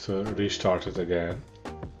 now I have to restart it again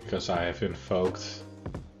because I have invoked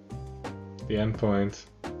the endpoint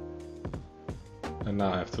and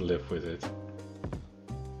now I have to live with it.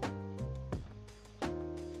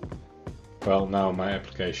 Well, now my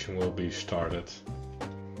application will be started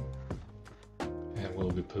and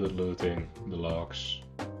we'll be polluting the logs.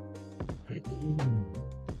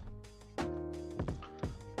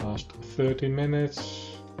 Last 30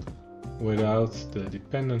 minutes without the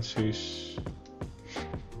dependencies.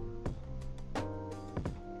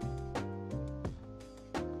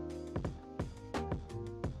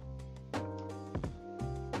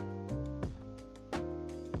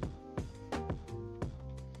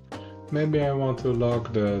 Maybe I want to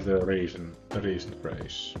log the reason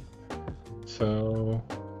phrase. So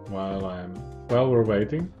while we're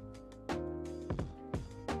waiting,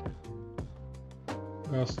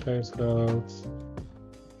 last test code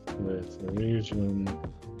with the reason.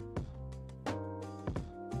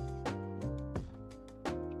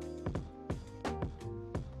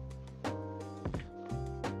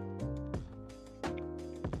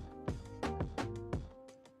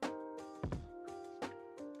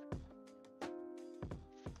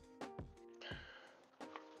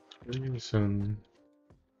 Reason.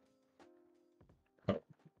 Oh.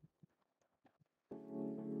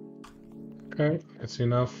 Okay, it's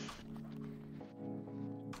enough.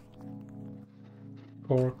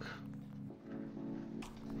 Pork.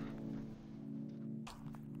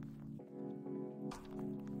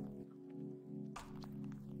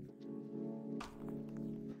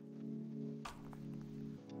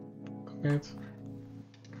 Commit.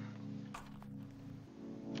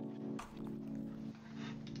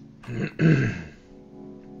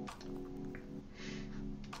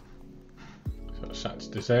 So sites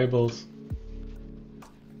disabled,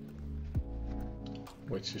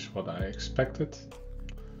 which is what I expected.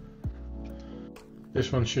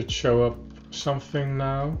 This one should show up something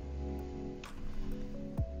now.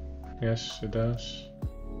 Yes, it does.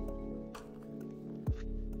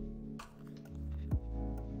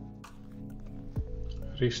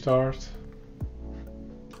 Restart.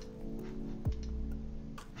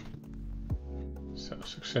 So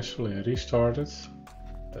successfully restarted.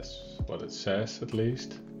 That's what it says at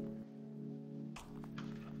least.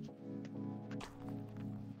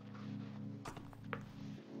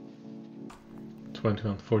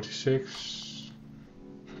 $21.46.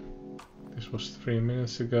 This was 3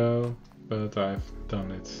 minutes ago, but I've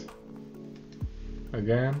done it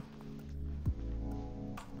again.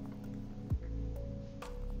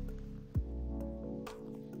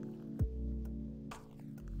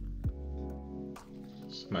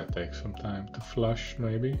 This might take some time to flush,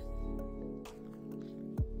 maybe.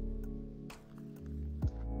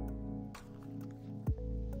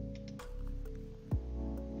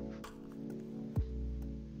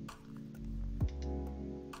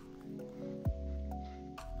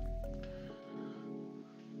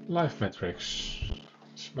 Live metrics.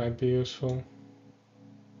 This might be useful.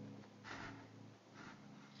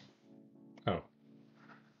 Oh.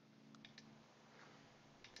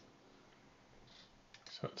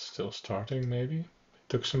 So it's still starting, maybe. It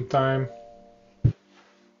took some time.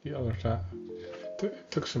 The other time.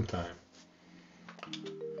 It took some time.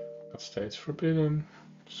 Got states forbidden.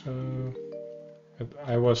 So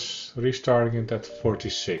I was restarting it at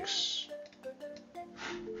 46.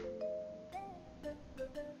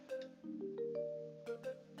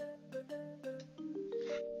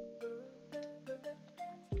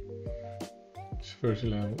 Security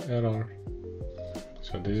level error.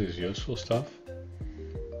 So this is useful stuff.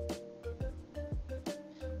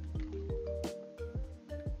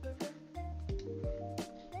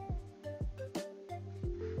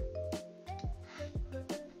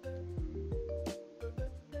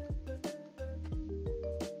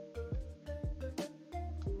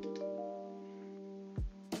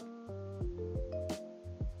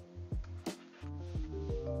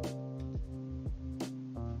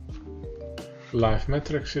 Live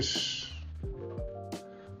metrics is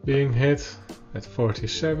being hit at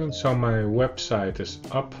 47, so my website is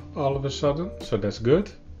up all of a sudden, so that's good.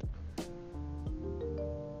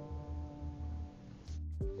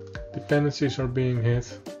 Dependencies are being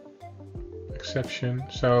hit, exception,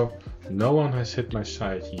 so no one has hit my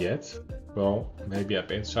site yet. Well, maybe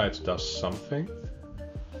App Insights does something,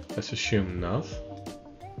 let's assume not.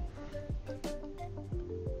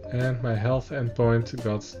 And my health endpoint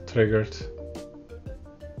got triggered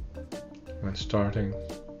when starting.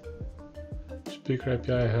 Speaker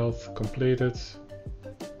API health completed.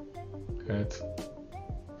 Good.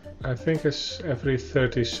 I think it's every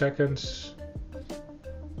 30 seconds.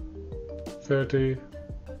 30.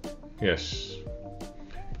 Yes.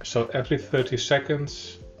 So every 30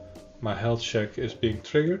 seconds my health check is being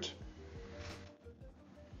triggered,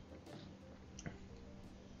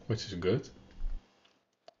 which is good.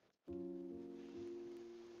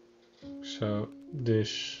 So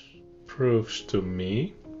this proves to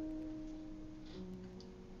me,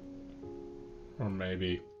 or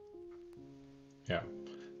maybe, yeah,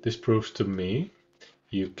 this proves to me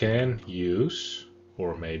you can use,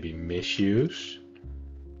 or maybe misuse,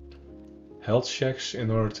 health checks in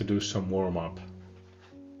order to do some warm-up.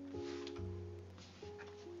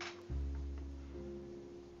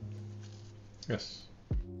 Yes.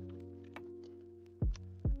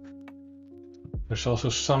 There's also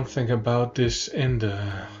something about this in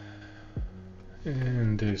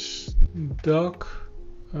this doc.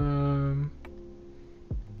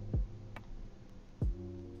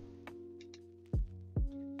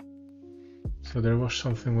 So there was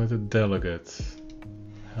something with a delegate,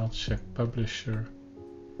 health check publisher,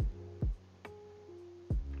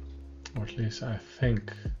 or at least I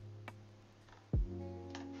think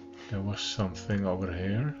there was something over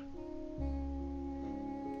here.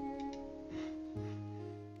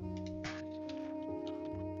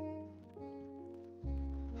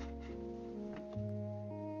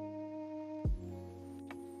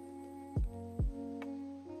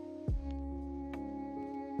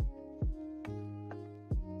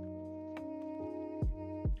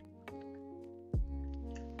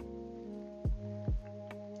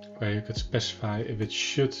 Where you could specify if it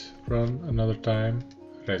should run another time,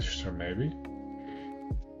 register maybe.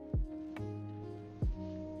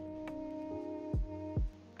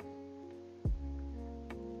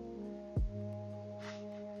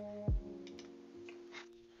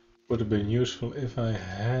 Would have been useful if I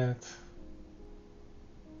had.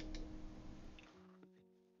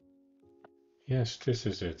 Yes, this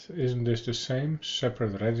is it. Isn't this the same?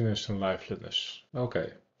 Separate readiness and liveliness.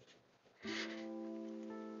 Okay.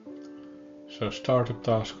 So startup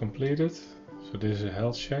task completed. So this is a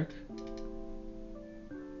health check.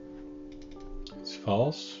 It's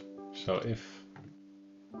false. So if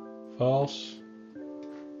false,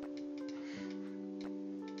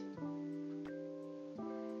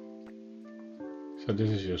 so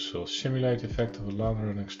this is useful. Simulate the effect of a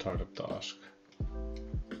long-running startup task.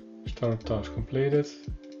 Startup task completed.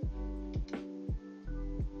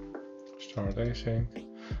 Start async.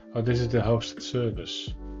 Oh, this is the hosted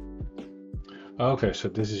service. Okay, so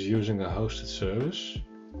this is using a hosted service.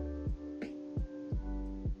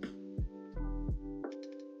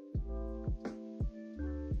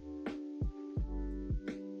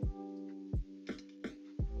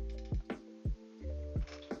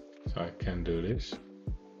 So I can do this.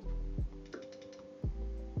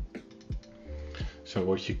 So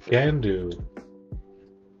what you can do,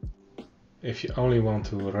 if you only want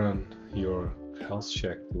to run your health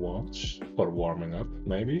check once, or warming up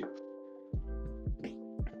maybe,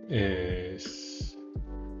 is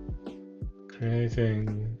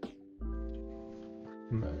creating,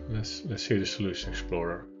 let's see the solution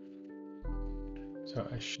explorer. So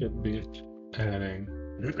I should be adding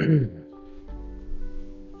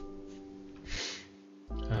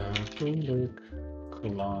public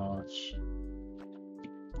collage.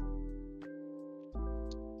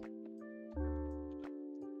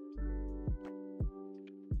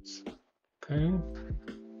 Okay,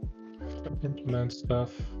 implement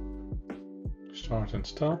stuff, start and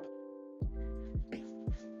stop.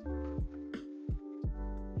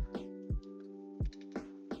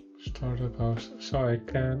 Startup host, so I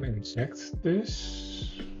can inject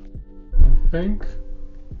this, I think.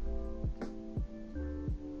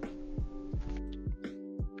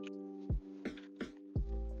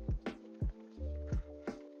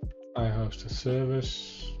 I host a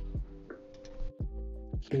service,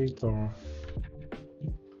 feed or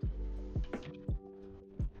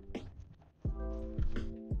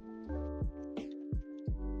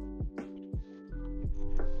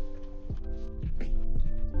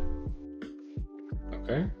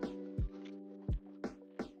okay.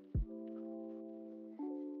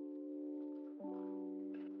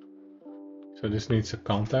 So this needs a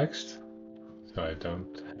context. So I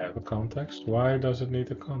don't have a context. Why does it need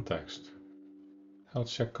a context? Health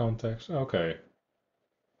check context. Okay.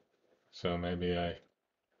 So maybe I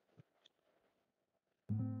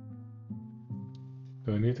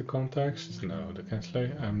do I need a context? No, the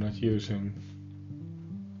cancellation. I'm not using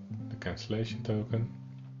the cancellation token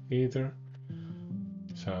either.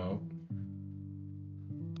 So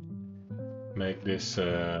make this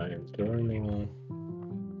internal.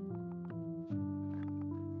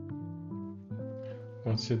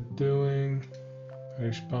 What's it doing?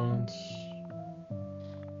 Response.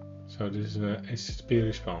 So this is a HTTP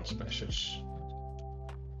response message.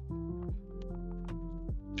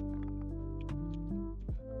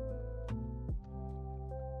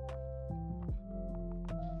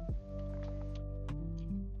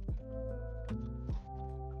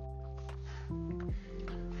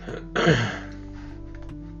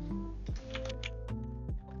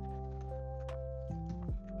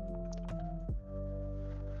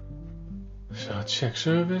 So check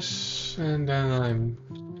service, and then I'm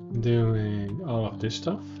doing all of this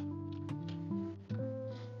stuff.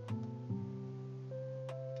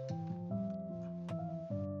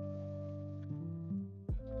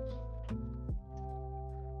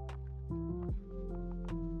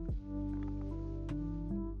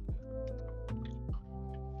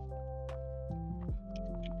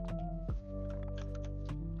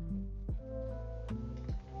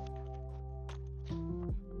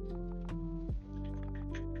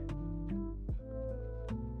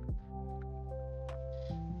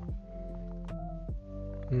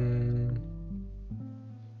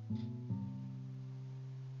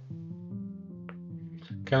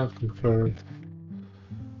 Cannot confirm.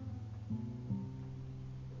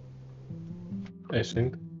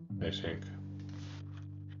 Async. Async.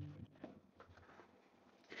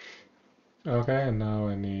 Okay, and now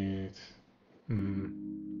I need.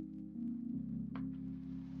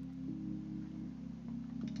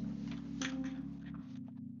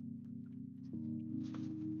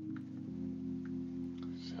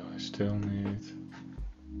 So I still need.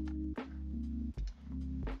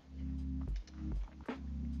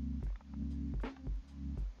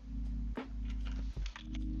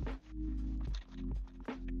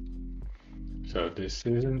 So this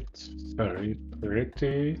isn't very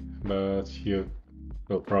pretty, but you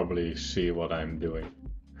will probably see what I'm doing.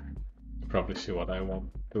 You probably see what I want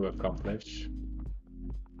to accomplish.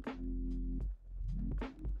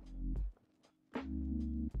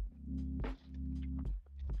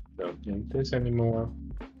 Don't need this anymore.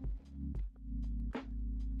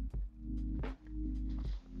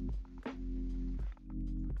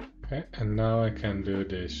 Okay, and now I can do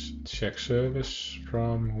this check service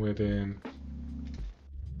from within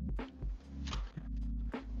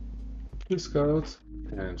this code,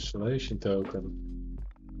 cancellation token.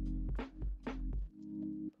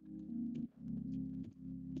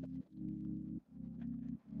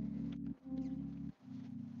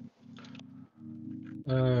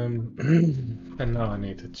 And now I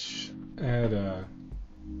need to add a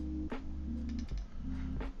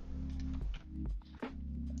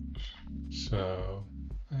so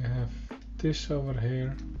I have this over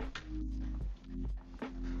here.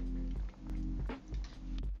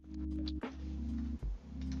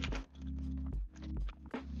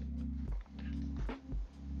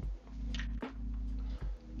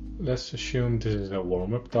 Let's assume this is a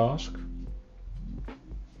warm-up task.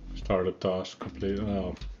 Startup task complete.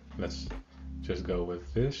 Oh, let's just go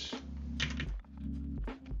with this.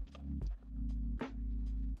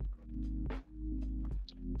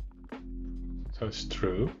 So it's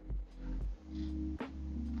true.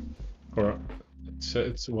 Or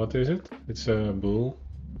it's what is it? It's a bool.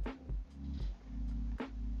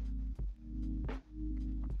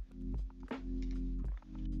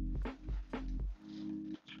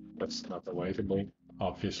 That's not awaitable,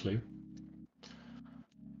 obviously.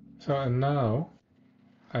 So and now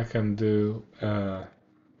I can do a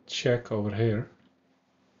check over here,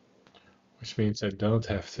 which means I don't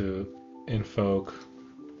have to invoke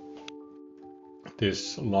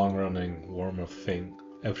this long-running warm-up thing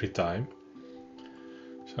every time.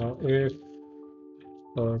 So if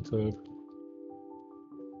startup,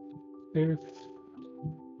 if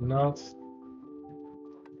not,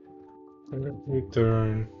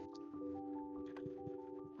 return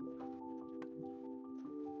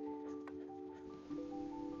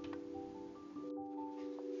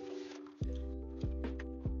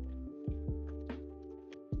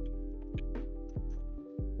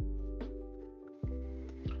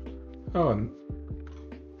oh, and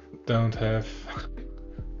don't have.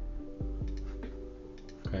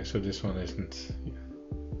 Okay, so this one isn't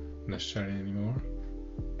necessary anymore.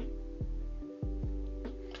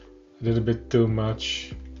 I did a bit too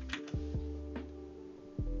much.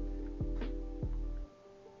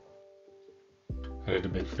 I did a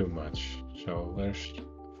bit too much. So there's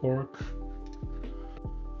fork.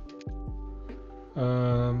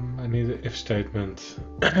 I need an if statement.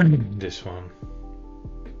 This one.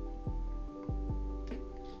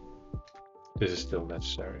 This is still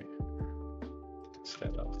necessary.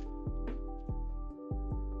 Instead of.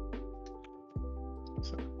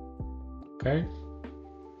 So, okay.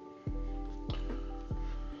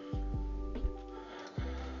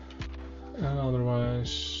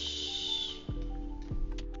 is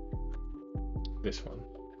this one.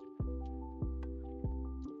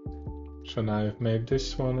 So now I've made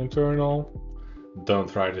this one internal. Don't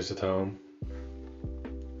try this at home.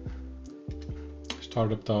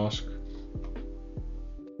 Startup task.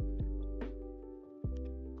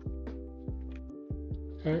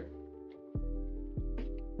 Okay.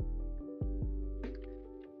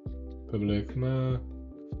 Public,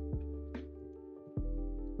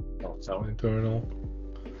 also internal.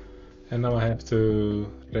 And now I have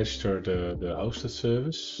to register the hosted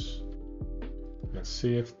service. Let's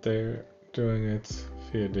see if they're doing it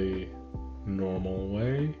via the normal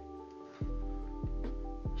way.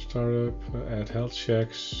 Startup, add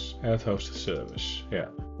Healthchecks, add hosted service. Yeah.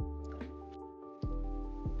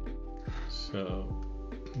 So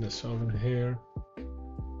this over here.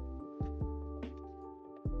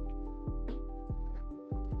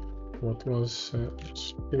 What was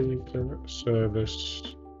speaker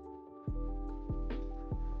service?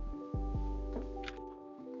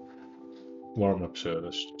 Warmup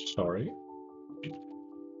service, sorry.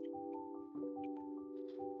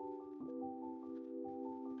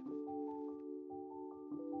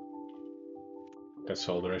 That's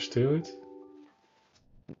all there is to it.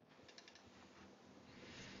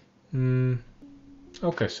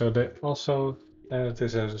 Okay, so they also added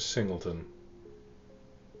this as a singleton.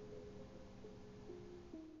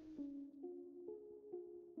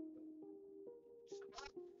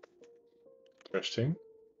 Interesting.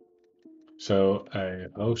 So a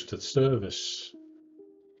hosted service,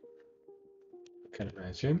 I can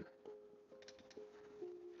imagine.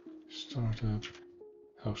 Startup,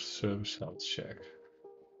 hosted service, HealthCheck.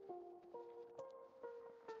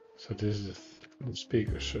 So this is the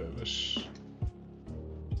speaker service.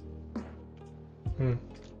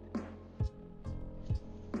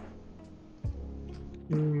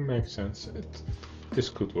 Makes sense. This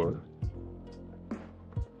could work.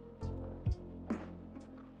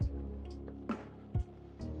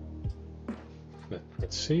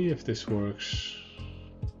 Let's see if this works.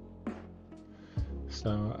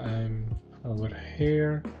 So I'm over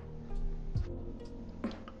here.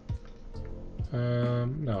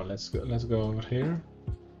 No, let's go over here.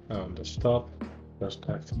 The stop doesn't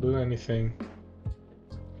have to do anything.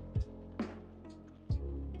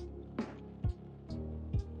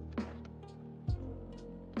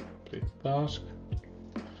 Complete task.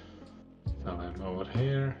 Now I'm over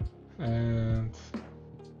here, and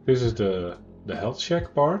this is the health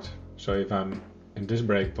check part. So if I'm in this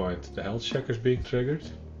breakpoint, the health check is being triggered.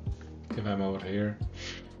 If I'm over here,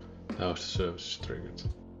 the hosted service is triggered.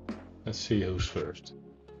 Let's see who's first.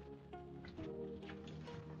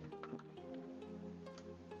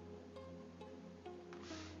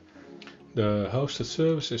 The hosted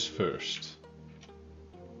service is first.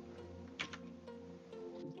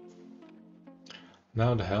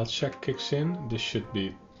 Now the health check kicks in. This should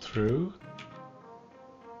be true.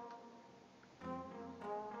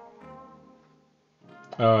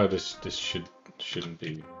 Oh, this shouldn't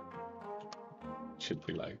be. It should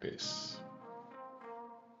be like this.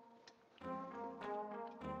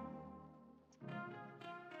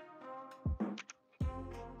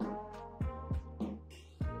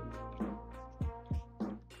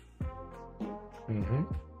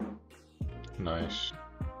 Nice.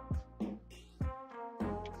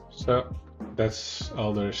 So that's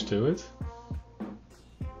all there is to it.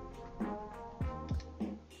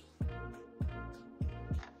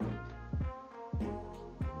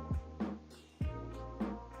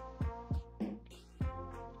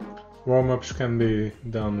 Warmups can be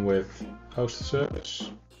done with hosted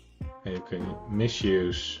service, and you can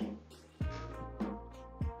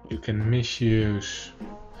misuse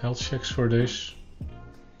health checks for this.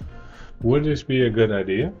 Would this be a good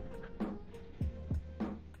idea?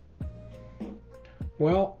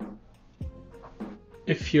 Well,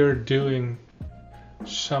 if you're doing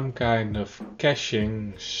some kind of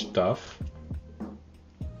caching stuff,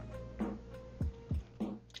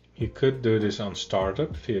 you could do this on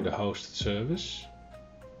startup via the hosted service.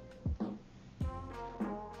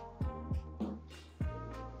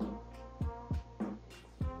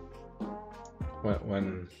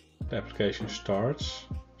 When the application starts,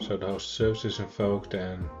 so the host service is invoked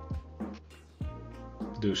and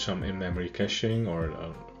do some in-memory caching or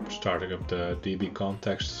starting up the DB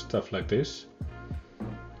context, stuff like this.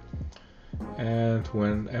 And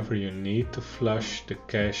whenever you need to flush the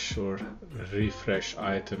cache or refresh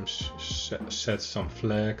items, set some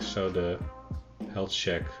flags so the health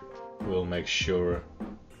check will make sure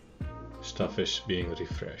stuff is being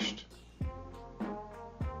refreshed.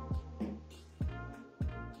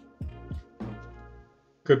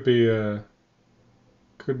 Could be a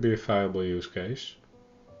Could be a viable use case.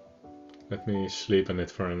 Let me sleep on it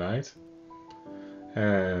for a night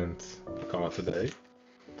and call it a day.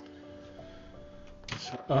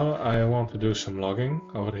 So, I want to do some logging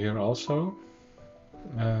over here also.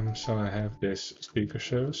 So I have this speaker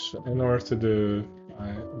service. In order to do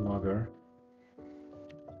my logger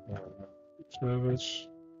service,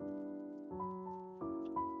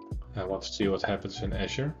 I want to see what happens in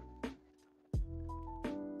Azure.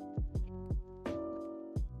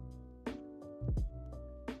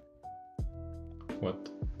 What?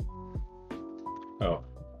 Oh.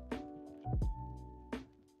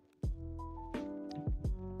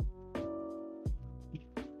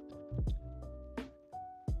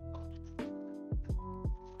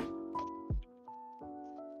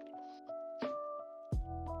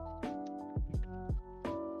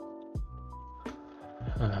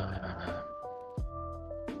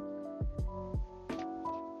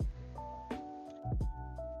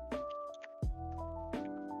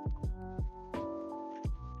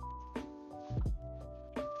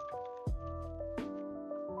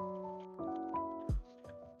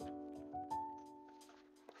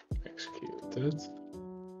 Executed.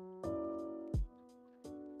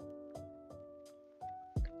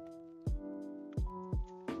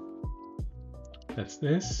 That's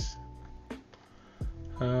this.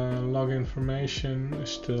 Log information is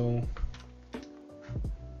still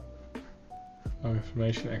log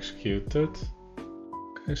information executed.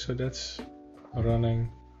 Okay, so that's running.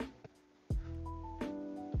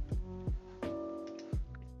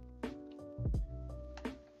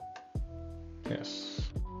 Yes.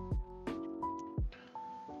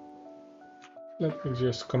 Let me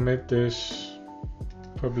just commit this,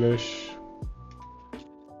 publish.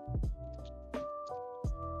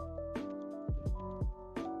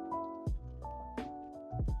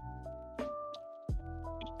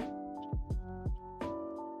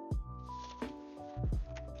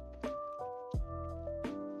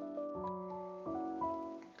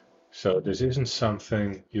 So this isn't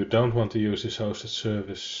something you don't want to use this hosted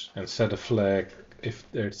service and set a flag if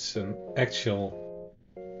it's an actual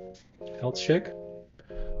health check,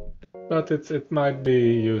 but it might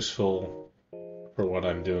be useful for what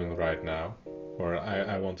I'm doing right now, or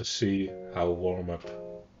I want to see how Warmup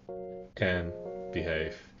can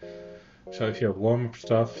behave. So if you have Warmup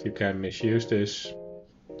stuff, you can misuse this.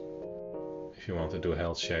 If you want to do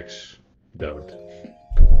health checks, don't.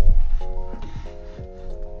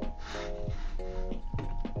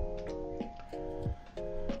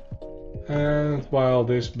 And while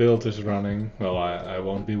this build is running, well, I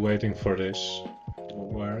won't be waiting for this.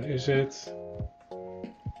 Where is it?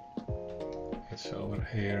 It's over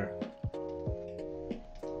here.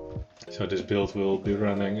 So this build will be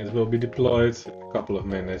running. It will be deployed in a couple of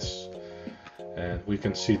minutes, and we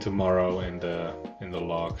can see tomorrow in the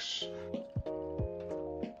logs.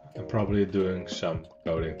 I'm probably doing some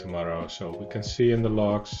coding tomorrow, so we can see in the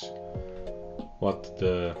logs what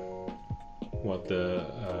the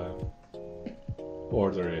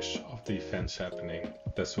order is of the events happening.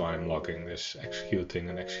 That's why I'm logging this executing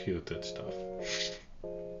and executed stuff.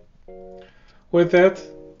 With that,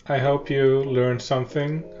 I hope you learned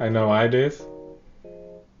something. I know I did.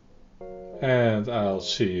 And I'll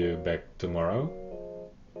see you back tomorrow.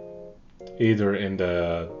 Either in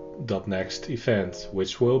the .next event,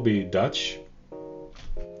 which will be Dutch.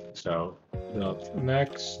 So,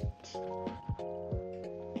 .next.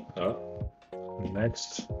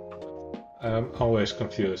 Next. I'm always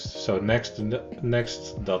confused. So next.net.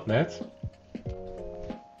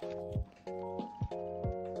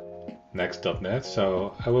 Next.net.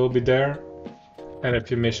 So I will be there. And if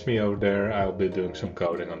you miss me over there, I'll be doing some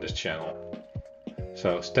coding on this channel.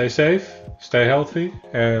 So stay safe, stay healthy,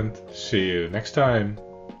 and see you next time.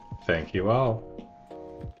 Thank you all.